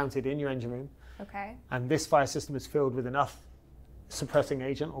will be mounted in your engine room. Okay. And this fire system is filled with enough suppressing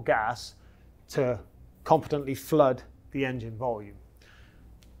agent or gas to competently flood the engine volume.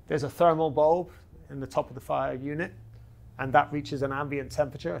 There's a thermal bulb in the top of the fire unit, and that reaches an ambient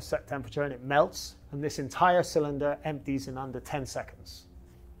temperature, a set temperature, and it melts, and this entire cylinder empties in under 10 seconds.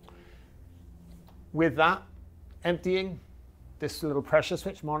 With that emptying, this little pressure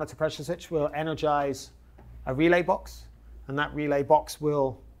switch, monitor pressure switch, will energize a relay box, and that relay box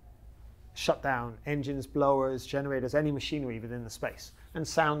will shut down engines, blowers, generators, any machinery within the space, and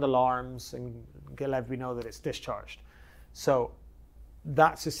sound alarms and let everybody know that it's discharged. So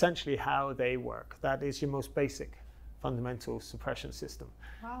that's essentially how they work. That is your most basic fundamental suppression system.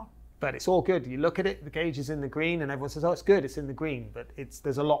 Wow. But it's all good. You look at it, the gauge is in the green, and everyone says, oh, it's good, it's in the green. But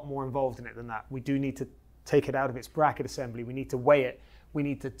there's a lot more involved in it than that. We do need to take it out of its bracket assembly. We need to weigh it. We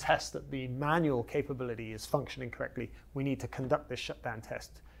need to test that the manual capability is functioning correctly. We need to conduct this shutdown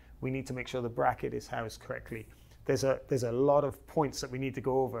test. We need to make sure the bracket is housed correctly. there's a lot of points that we need to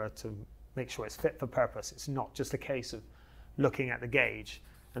go over to make sure it's fit for purpose. It's not just a case of looking at the gauge,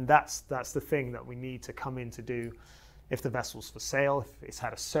 and that's the thing that we need to come in to do. If the vessel's for sale, if it's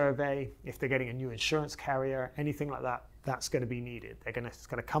had a survey, if they're getting a new insurance carrier, anything like that, that's going to be needed. It's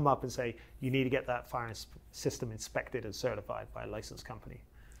going to come up and say, you need to get that fire system inspected and certified by a licensed company.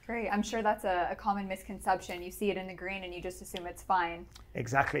 Great. I'm sure that's a common misconception. You see it in the green and you just assume it's fine.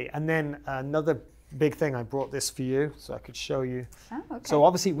 Exactly. And then another big thing, I brought this for you so I could show you. Oh, okay. So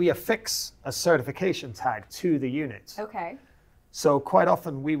obviously we affix a certification tag to the unit. Okay. So quite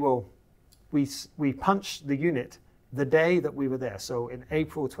often we punch the unit the day that we were there. So in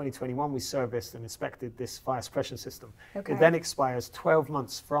April 2021, we serviced and inspected this fire suppression system. Okay. It then expires 12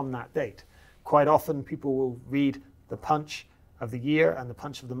 months from that date. Quite often people will read the punch of the year and the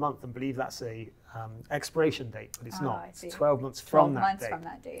punch of the month and believe that's a expiration date, but it's not. It's 12 months from that date. 12 months from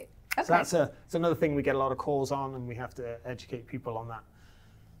that date. Okay. So that's another thing we get a lot of calls on, and we have to educate people on that.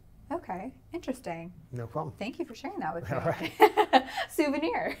 Okay, interesting. No problem. Thank you for sharing that with me. All right.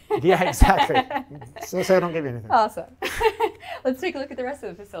 Souvenir. Yeah, exactly. So I don't give you anything. Awesome. Let's take a look at the rest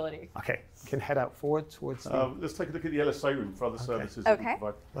of the facility. Okay, you can head out forward towards the... Let's take a look at the yellow room for other services. Okay.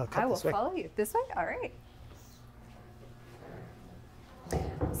 That we I will follow you. This way? All right.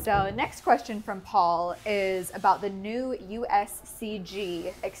 So next question from Paul is about the new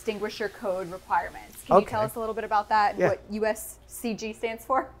USCG extinguisher code requirements. Can you tell us a little bit about that and what USCG stands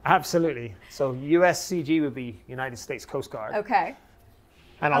for? Absolutely. So USCG would be United States Coast Guard. Okay.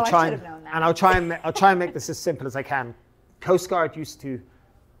 And I should have known that. And I'll try and make this as simple as I can. Coast Guard used to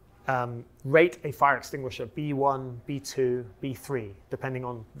rate a fire extinguisher B1, B2, B3, depending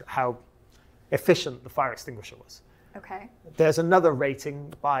on how efficient the fire extinguisher was. Okay. There's another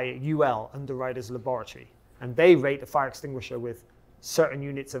rating by UL, Underwriters Laboratory, and they rate a fire extinguisher with certain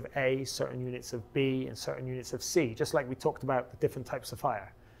units of A, certain units of B, and certain units of C, just like we talked about the different types of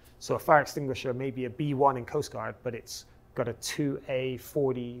fire. So a fire extinguisher may be a B1 in Coast Guard, but it's got a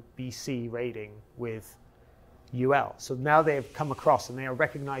 2A40 BC rating with UL. So now they've come across and they are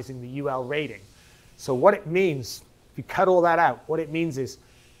recognizing the UL rating. So what it means, if you cut all that out, what it means is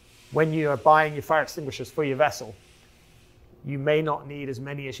when you are buying your fire extinguishers for your vessel, you may not need as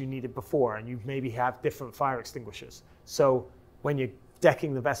many as you needed before, and you maybe have different fire extinguishers. So when you're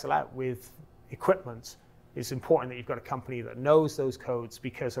decking the vessel out with equipment, it's important that you've got a company that knows those codes,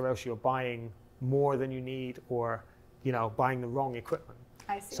 because or else you're buying more than you need, or buying the wrong equipment.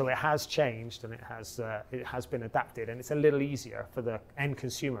 I see. So it has changed, and it has been adapted, and it's a little easier for the end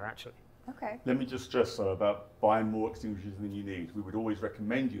consumer actually. Okay. Let me just stress though about buying more extinguishers than you need. We would always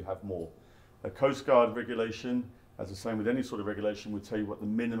recommend you have more. A Coast Guard regulation, as the same with any sort of regulation, would tell you what the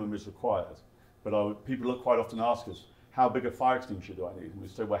minimum is required. But people quite often ask us, how big a fire extinguisher do I need? And we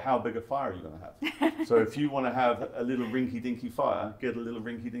say, well, how big a fire are you going to have? So if you want to have a little rinky-dinky fire, get a little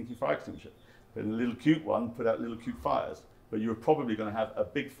rinky-dinky fire extinguisher. But in a little cute one, put out little cute fires. But you're probably going to have a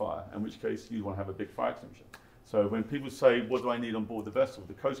big fire, in which case you want to have a big fire extinguisher. So when people say, what do I need on board the vessel?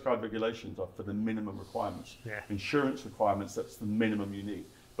 The Coast Guard regulations are for the minimum requirements. Yeah. Insurance requirements, that's the minimum you need.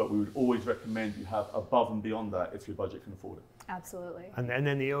 But we would always recommend you have above and beyond that if your budget can afford it. Absolutely. And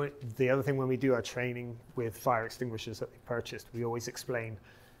then the other thing, when we do our training with fire extinguishers that we purchased, we always explain,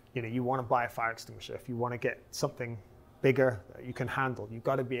 you want to buy a fire extinguisher. If you want to get something bigger that you can handle, you've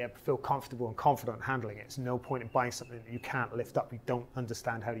got to be able to feel comfortable and confident handling it. It's no point in buying something that you can't lift up, you don't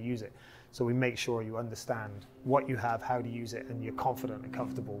understand how to use it. So we make sure you understand what you have, how to use it, and you're confident and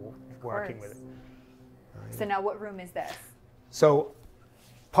comfortable working with it. So now what room is this? So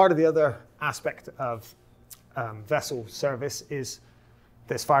part of the other aspect of vessel service is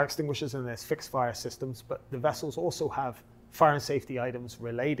there's fire extinguishers and there's fixed fire systems, but the vessels also have fire and safety items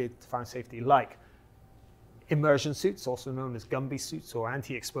related to fire and safety, like immersion suits, also known as Gumby suits or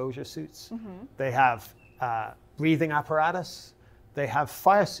anti-exposure suits. Mm-hmm. They have breathing apparatus. They have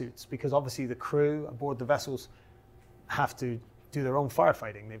fire suits, because obviously the crew aboard the vessels have to do their own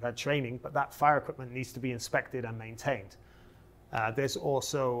firefighting. They've had training, but that fire equipment needs to be inspected and maintained. There's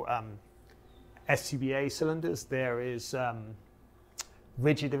also SCBA cylinders. There is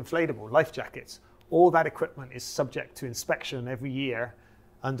rigid inflatable life jackets. All that equipment is subject to inspection every year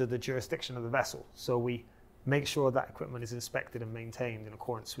under the jurisdiction of the vessel. So we make sure that equipment is inspected and maintained in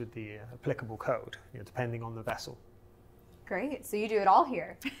accordance with the applicable code, depending on the vessel. Great. So you do it all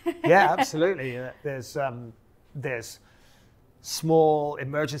here. Yeah, absolutely. There's small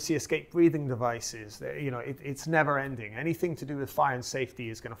emergency escape breathing devices. It's never ending. Anything to do with fire and safety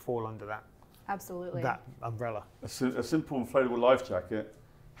is going to fall under that. Absolutely. That umbrella. A simple inflatable life jacket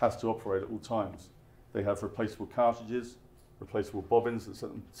has to operate at all times. They have replaceable cartridges, replaceable bobbins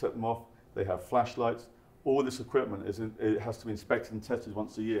that set them off. They have flashlights. all this equipment it has to be inspected and tested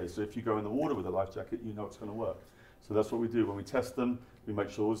once a year. So if you go in the water with a life jacket, you know it's going to work. So that's what we do when we test them. We make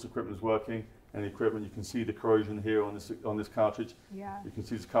sure all this equipment is working. And the equipment, you can see the corrosion here on this cartridge. Yeah. You can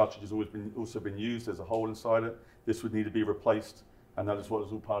see this cartridge has also been used. There's a hole inside it. This would need to be replaced, and that is what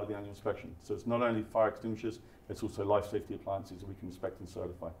is all part of the annual inspection. So it's not only fire extinguishers, it's also life safety appliances that we can inspect and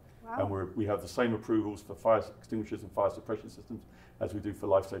certify. Wow. And we have the same approvals for fire extinguishers and fire suppression systems as we do for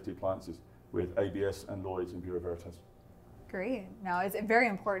life safety appliances with ABS and Lloyd's and Bureau Veritas. Great. Now, it's very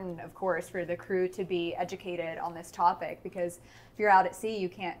important, of course, for the crew to be educated on this topic, because if you're out at sea, you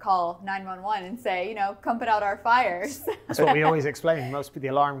can't call 911 and say, you know, come put out our fires. That's what we always explain. The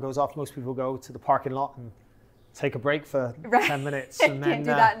alarm goes off. Most people go to the parking lot and take a break for 10 minutes. And Can't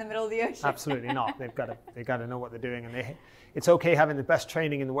do that in the middle of the ocean. Absolutely not. They've got to know what they're doing. And it's okay having the best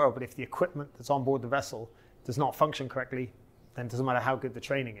training in the world, but if the equipment that's on board the vessel does not function correctly, then it doesn't matter how good the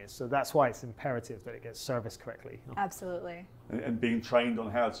training is. So that's why it's imperative that it gets serviced correctly. You know? Absolutely. And being trained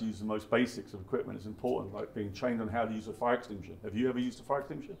on how to use the most basics of equipment is important, like being trained on how to use a fire extinguisher. Have you ever used a fire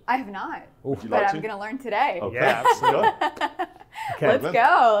extinguisher? I have not, Would you but like I'm to? going to learn today. Okay. Yeah, absolutely. Okay. Let's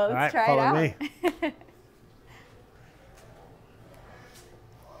go. Let's right, try it follow out. me.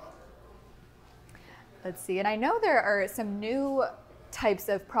 Let's see. And I know there are some new types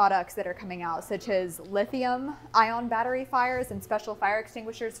of products that are coming out, such as lithium-ion battery fires and special fire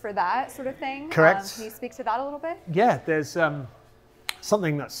extinguishers for that sort of thing. Correct. Can you speak to that a little bit? Yeah, there's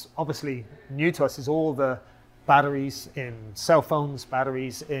something that's obviously new to us is all the batteries in cell phones,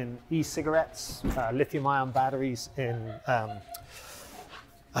 batteries in e-cigarettes, lithium-ion batteries in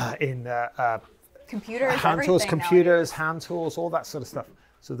Computers, hand tools, everything computers, hand tools, all that sort of stuff.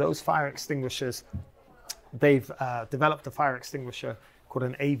 So those fire extinguishers, they've developed a fire extinguisher called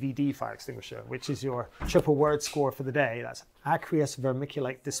an AVD fire extinguisher, which is your triple word score for the day. That's aqueous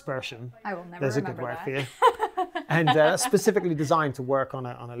vermiculite dispersion. I will never There's a remember good word that. for you. And specifically designed to work on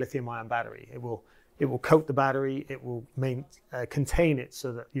a lithium-ion battery. It will coat the battery. It will contain it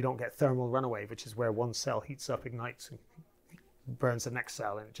so that you don't get thermal runaway, which is where one cell heats up, ignites, and burns the next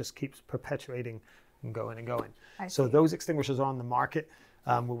cell, and it just keeps perpetuating and going and going. So those extinguishers are on the market.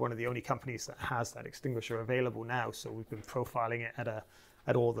 We're one of the only companies that has that extinguisher available now. So we've been profiling it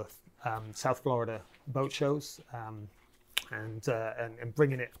at all the South Florida boat shows and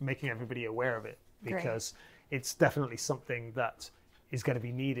bringing it, making everybody aware of it, because it's definitely something that is going to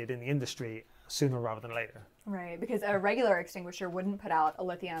be needed in the industry sooner rather than later. Right, because a regular extinguisher wouldn't put out a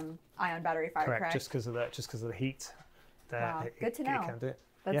lithium-ion battery fire, correct? Just because of the heat. Wow, good to know. It can do it.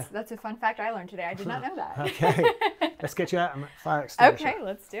 That's a fun fact I learned today. I did not know that. Okay, let's get you out a fire extinguisher. Okay,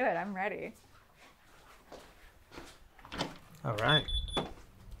 let's do it. I'm ready. All right.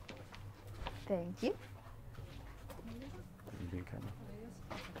 Thank you.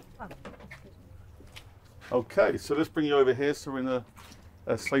 Okay, so let's bring you over here so we're in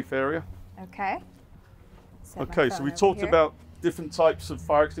a safe area. Okay. Set my Okay, so phone we over talked here. about different types of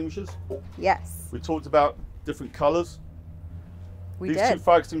fire extinguishers. Yes, We talked about different colors. we These did. two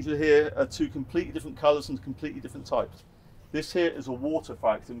fire extinguishers here are two completely different colors and completely different types. This here is a water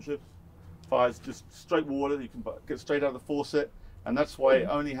fire extinguisher. Fires just straight water, you can get straight out of the faucet, and that's why it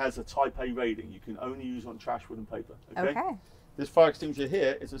only has a type A rating. You can only use it on trash, wood and paper. Okay. This fire extinguisher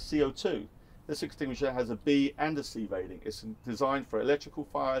here is a CO2. This extinguisher has a B and a C rating. It's designed for electrical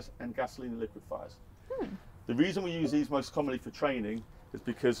fires and gasoline and liquid fires. The reason we use these most commonly for training is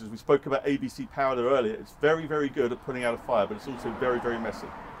because, as we spoke about ABC powder earlier, it's very, very good at putting out a fire, but it's also very, very messy.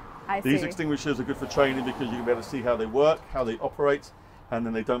 These extinguishers are good for training because you can be able to see how they work, how they operate, and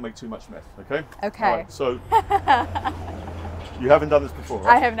then they don't make too much mess, okay? Okay. All right, so you haven't done this before,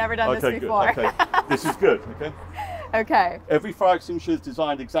 right? I have never done this before. Good. Okay, this is good, okay? Okay. Every fire extinguisher is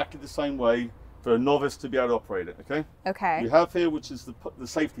designed exactly the same way for a novice to be able to operate it, okay? Okay. You have here, which is the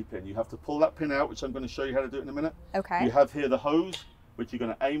safety pin. You have to pull that pin out, which I'm going to show you how to do it in a minute. Okay. You have here the hose, which you're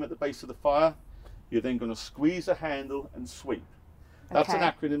going to aim at the base of the fire. You're then going to squeeze a handle and sweep. That's an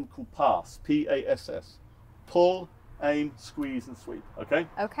acronym called PASS, P-A-S-S. Pull, aim, squeeze, and sweep, okay?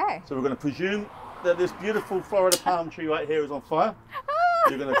 Okay. So we're going to presume that this beautiful Florida palm tree right here is on fire.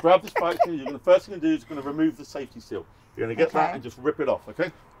 You're going to grab this fire extinguisher. First thing you're going to do is going to remove the safety seal. You're going to get that and just rip it off,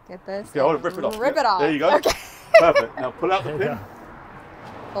 okay? Get this. Okay, hold it, rip it off. Rip it off. There you go. Okay. Perfect. Now pull out the pin.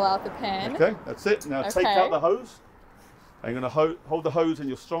 Pull out the pin. Okay, that's it. Now take out the hose. And you're going to hold the hose in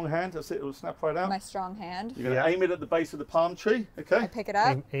your strong hand. That's it. It'll snap right out. My strong hand. You're going to aim it at the base of the palm tree. Okay. I pick it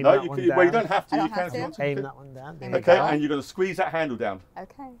up. Aim No, that you one can. down. Well, you don't have to. I don't You can have if you want to. Aim Okay. that one down. Aim it Okay, down. and you're going to squeeze that handle down.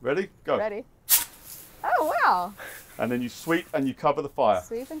 Okay. Ready? Go. Ready. Oh wow. And then you sweep and you cover the fire.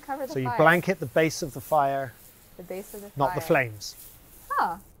 Sweep and cover the So you fire. blanket the base of the fire, the base of the fire. not the flames.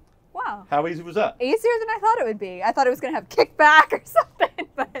 Huh. Wow. How easy was that? Easier than I thought it would be. I thought it was going to have kickback or something.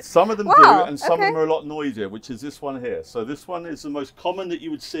 But some of them do, wow, and some of them are a lot noisier, which is this one here. So this one is the most common that you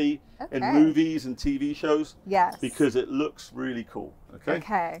would see in movies and TV shows. Yes. Because it looks really cool. Okay.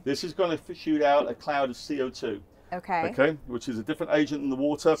 Okay. This is going to shoot out a cloud of CO2. Okay. Okay, which is a different agent in the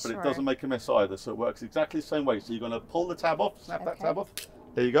water, but Sure. it doesn't make a mess either. So it works exactly the same way. So you're going to pull the tab off, snap that tab off.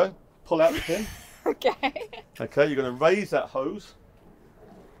 There you go. Pull out the pin. Okay. Okay, you're going to raise that hose.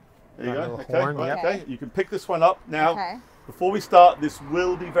 There you go. Okay, horn, right, yeah. okay. You can pick this one up now. Okay. Before we start, this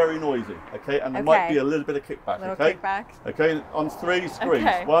will be very noisy. Okay, and there might be a little bit of kickback. Little okay. kickback. Okay, on 3 screens.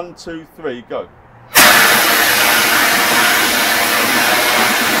 Okay. 1, 2, 3, go.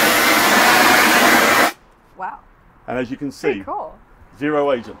 Wow. And as you can Pretty see, cool.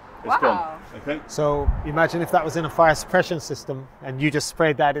 zero agent. It's Wow. gone. Okay. So imagine if that was in a fire suppression system and you just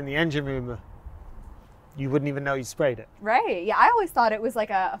sprayed that in the engine room, you wouldn't even know you sprayed it. Right. Yeah, I always thought it was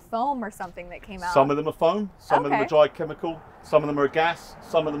like a foam or something that came out. Some of them are foam, some of them Okay. are dry chemical, some of them are gas,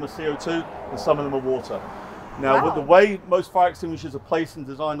 some of them are CO2, and some of them are water. Now, with the way most fire extinguishers are placed and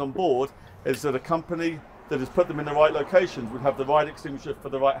designed on board is that a company that has put them in the right locations would have the right extinguisher for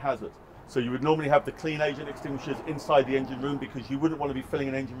the right hazard. So you would normally have the clean agent extinguishers inside the engine room because you wouldn't want to be filling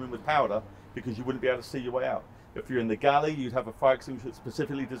an engine room with powder because you wouldn't be able to see your way out. If you're in the galley, you'd have a fire extinguisher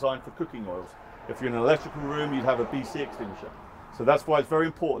specifically designed for cooking oils. If you're in an electrical room, you'd have a BC extinguisher. So that's why it's very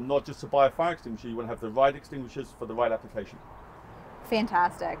important not just to buy a fire extinguisher, you want to have the right extinguishers for the right application.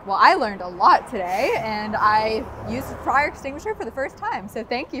 Fantastic. Well, I learned a lot today, and I used a fire extinguisher for the first time, so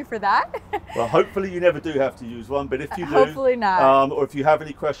thank you for that. Well, hopefully you never do have to use one, but if you do, Hopefully not. or if you have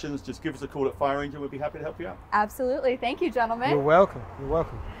any questions, just give us a call at Fire Engine. We'll be happy to help you out. Absolutely. Thank you, gentlemen. You're welcome. You're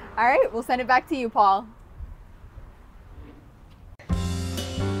welcome. All right, we'll send it back to you, Paul.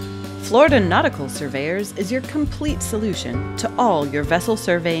 Florida Nautical Surveyors is your complete solution to all your vessel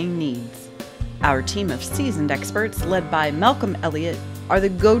surveying needs. Our team of seasoned experts, led by Malcolm Elliott, are the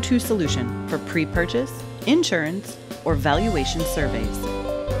go-to solution for pre-purchase, insurance, or valuation surveys.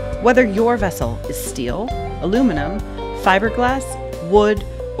 Whether your vessel is steel, aluminum, fiberglass, wood,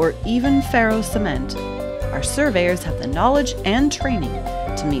 or even ferro cement, our surveyors have the knowledge and training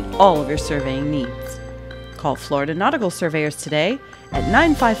to meet all of your surveying needs. Call Florida Nautical Surveyors today at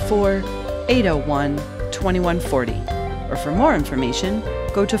 954-801-2140. Or for more information,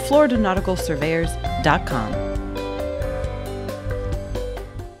 go to FloridaNauticalSurveyors.com.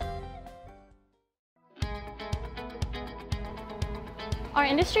 Our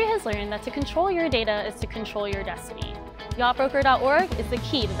industry has learned that to control your data is to control your destiny. Yachtbroker.org is the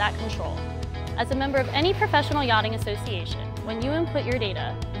key to that control. As a member of any professional yachting association, when you input your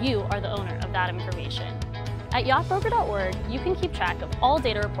data, you are the owner of that information. At Yachtbroker.org, you can keep track of all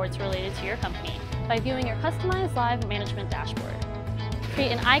data reports related to your company by viewing your customized live management dashboard.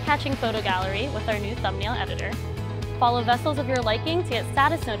 Create an eye-catching photo gallery with our new thumbnail editor. Follow vessels of your liking to get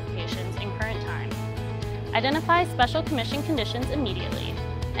status notifications in current time. Identify special commission conditions immediately,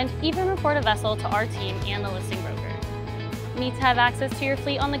 and even report a vessel to our team and the listing broker. Need to have access to your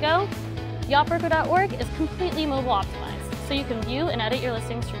fleet on the go? Yachtbroker.org is completely mobile optimized, so you can view and edit your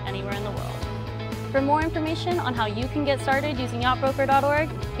listings from anywhere in the world. For more information on how you can get started using Yachtbroker.org,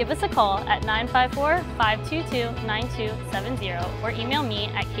 give us a call at 954-522-9270 or email me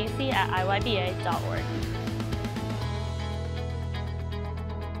at casey@iyba.org.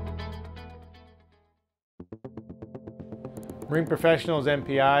 Marine Professionals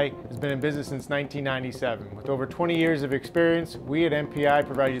MPI has been in business since 1997. With over 20 years of experience, we at MPI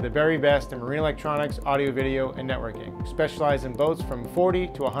provide you the very best in marine electronics, audio, video, and networking. We specialize in boats from 40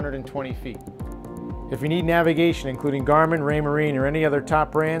 to 120 feet. If you need navigation, including Garmin, Raymarine, or any other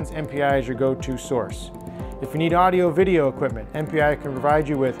top brands, MPI is your go-to source. If you need audio-video equipment, MPI can provide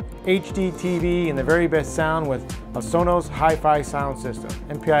you with HD TV and the very best sound with a Sonos Hi-Fi sound system.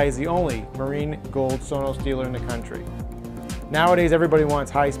 MPI is the only Marine Gold Sonos dealer in the country. Nowadays, everybody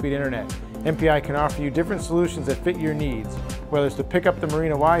wants high-speed internet. MPI can offer you different solutions that fit your needs. Whether it's to pick up the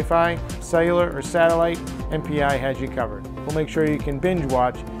marina Wi-Fi, cellular, or satellite, MPI has you covered. We'll make sure you can binge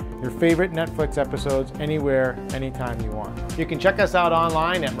watch your favorite Netflix episodes anywhere, anytime you want. You can check us out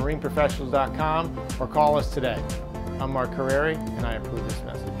online at marineprofessionals.com or call us today. I'm Mark Carreri, and I approve this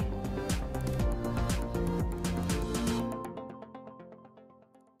message.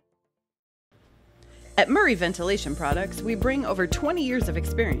 At Murray Ventilation Products, we bring over 20 years of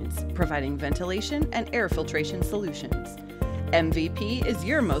experience providing ventilation and air filtration solutions. MVP is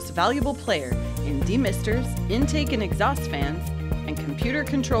your most valuable player in demisters, intake and exhaust fans, and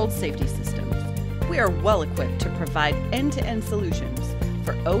computer-controlled safety systems. We are well equipped to provide end-to-end solutions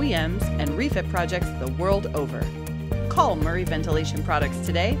for OEMs and refit projects the world over. Call Murray Ventilation Products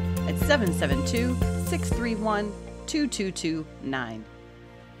today at 772-631-2229.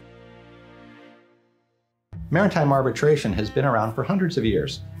 Maritime arbitration has been around for hundreds of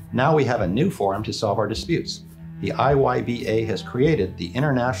years. Now we have a new forum to solve our disputes. The IYBA has created the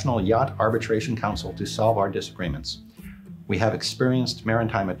International Yacht Arbitration Council to solve our disagreements. We have experienced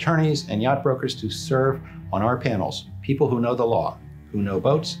maritime attorneys and yacht brokers to serve on our panels, people who know the law, who know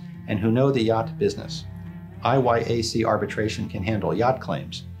boats, and who know the yacht business. IYAC arbitration can handle yacht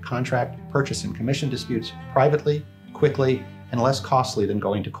claims, contract, purchase, and commission disputes privately, quickly, and less costly than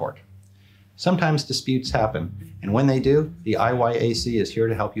going to court. Sometimes disputes happen, and when they do, the IYAC is here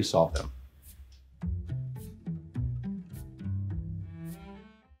to help you solve them.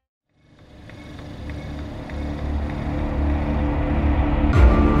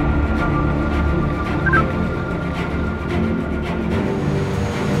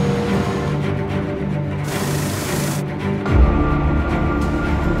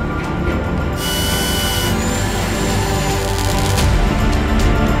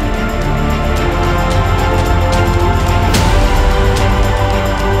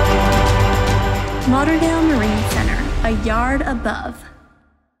 Lauderdale Marine Center, a yard above.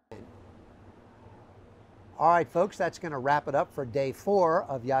 All right, folks, that's going to wrap it up for day 4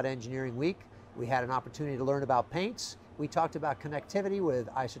 of Yacht Engineering Week. We had an opportunity to learn about paints. We talked about connectivity with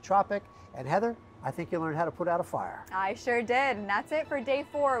Isotropic. And Heather, I think you learned how to put out a fire. I sure did, and that's it for day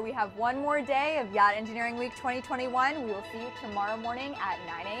 4. We have one more day of Yacht Engineering Week 2021. We will see you tomorrow morning at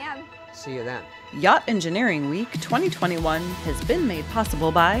 9 a.m. See you then. Yacht Engineering Week 2021 has been made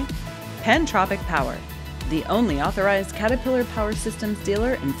possible by Pantropic Power, the only authorized Caterpillar Power Systems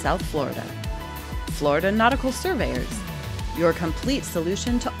dealer in South Florida. Florida Nautical Surveyors, your complete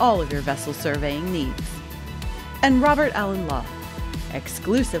solution to all of your vessel surveying needs. And Robert Allen Law,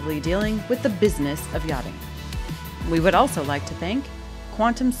 exclusively dealing with the business of yachting. We would also like to thank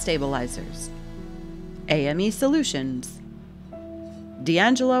Quantum Stabilizers, AME Solutions,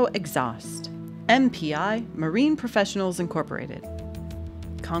 DeAngelo Exhaust, MPI Marine Professionals Incorporated,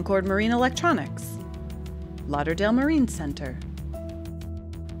 Concord Marine Electronics, Lauderdale Marine Center,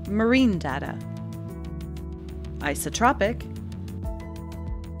 Marine Data, Isotropic,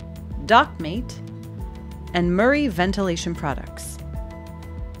 Dockmate, and Murray Ventilation Products.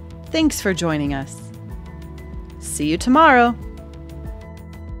 Thanks for joining us. See you tomorrow.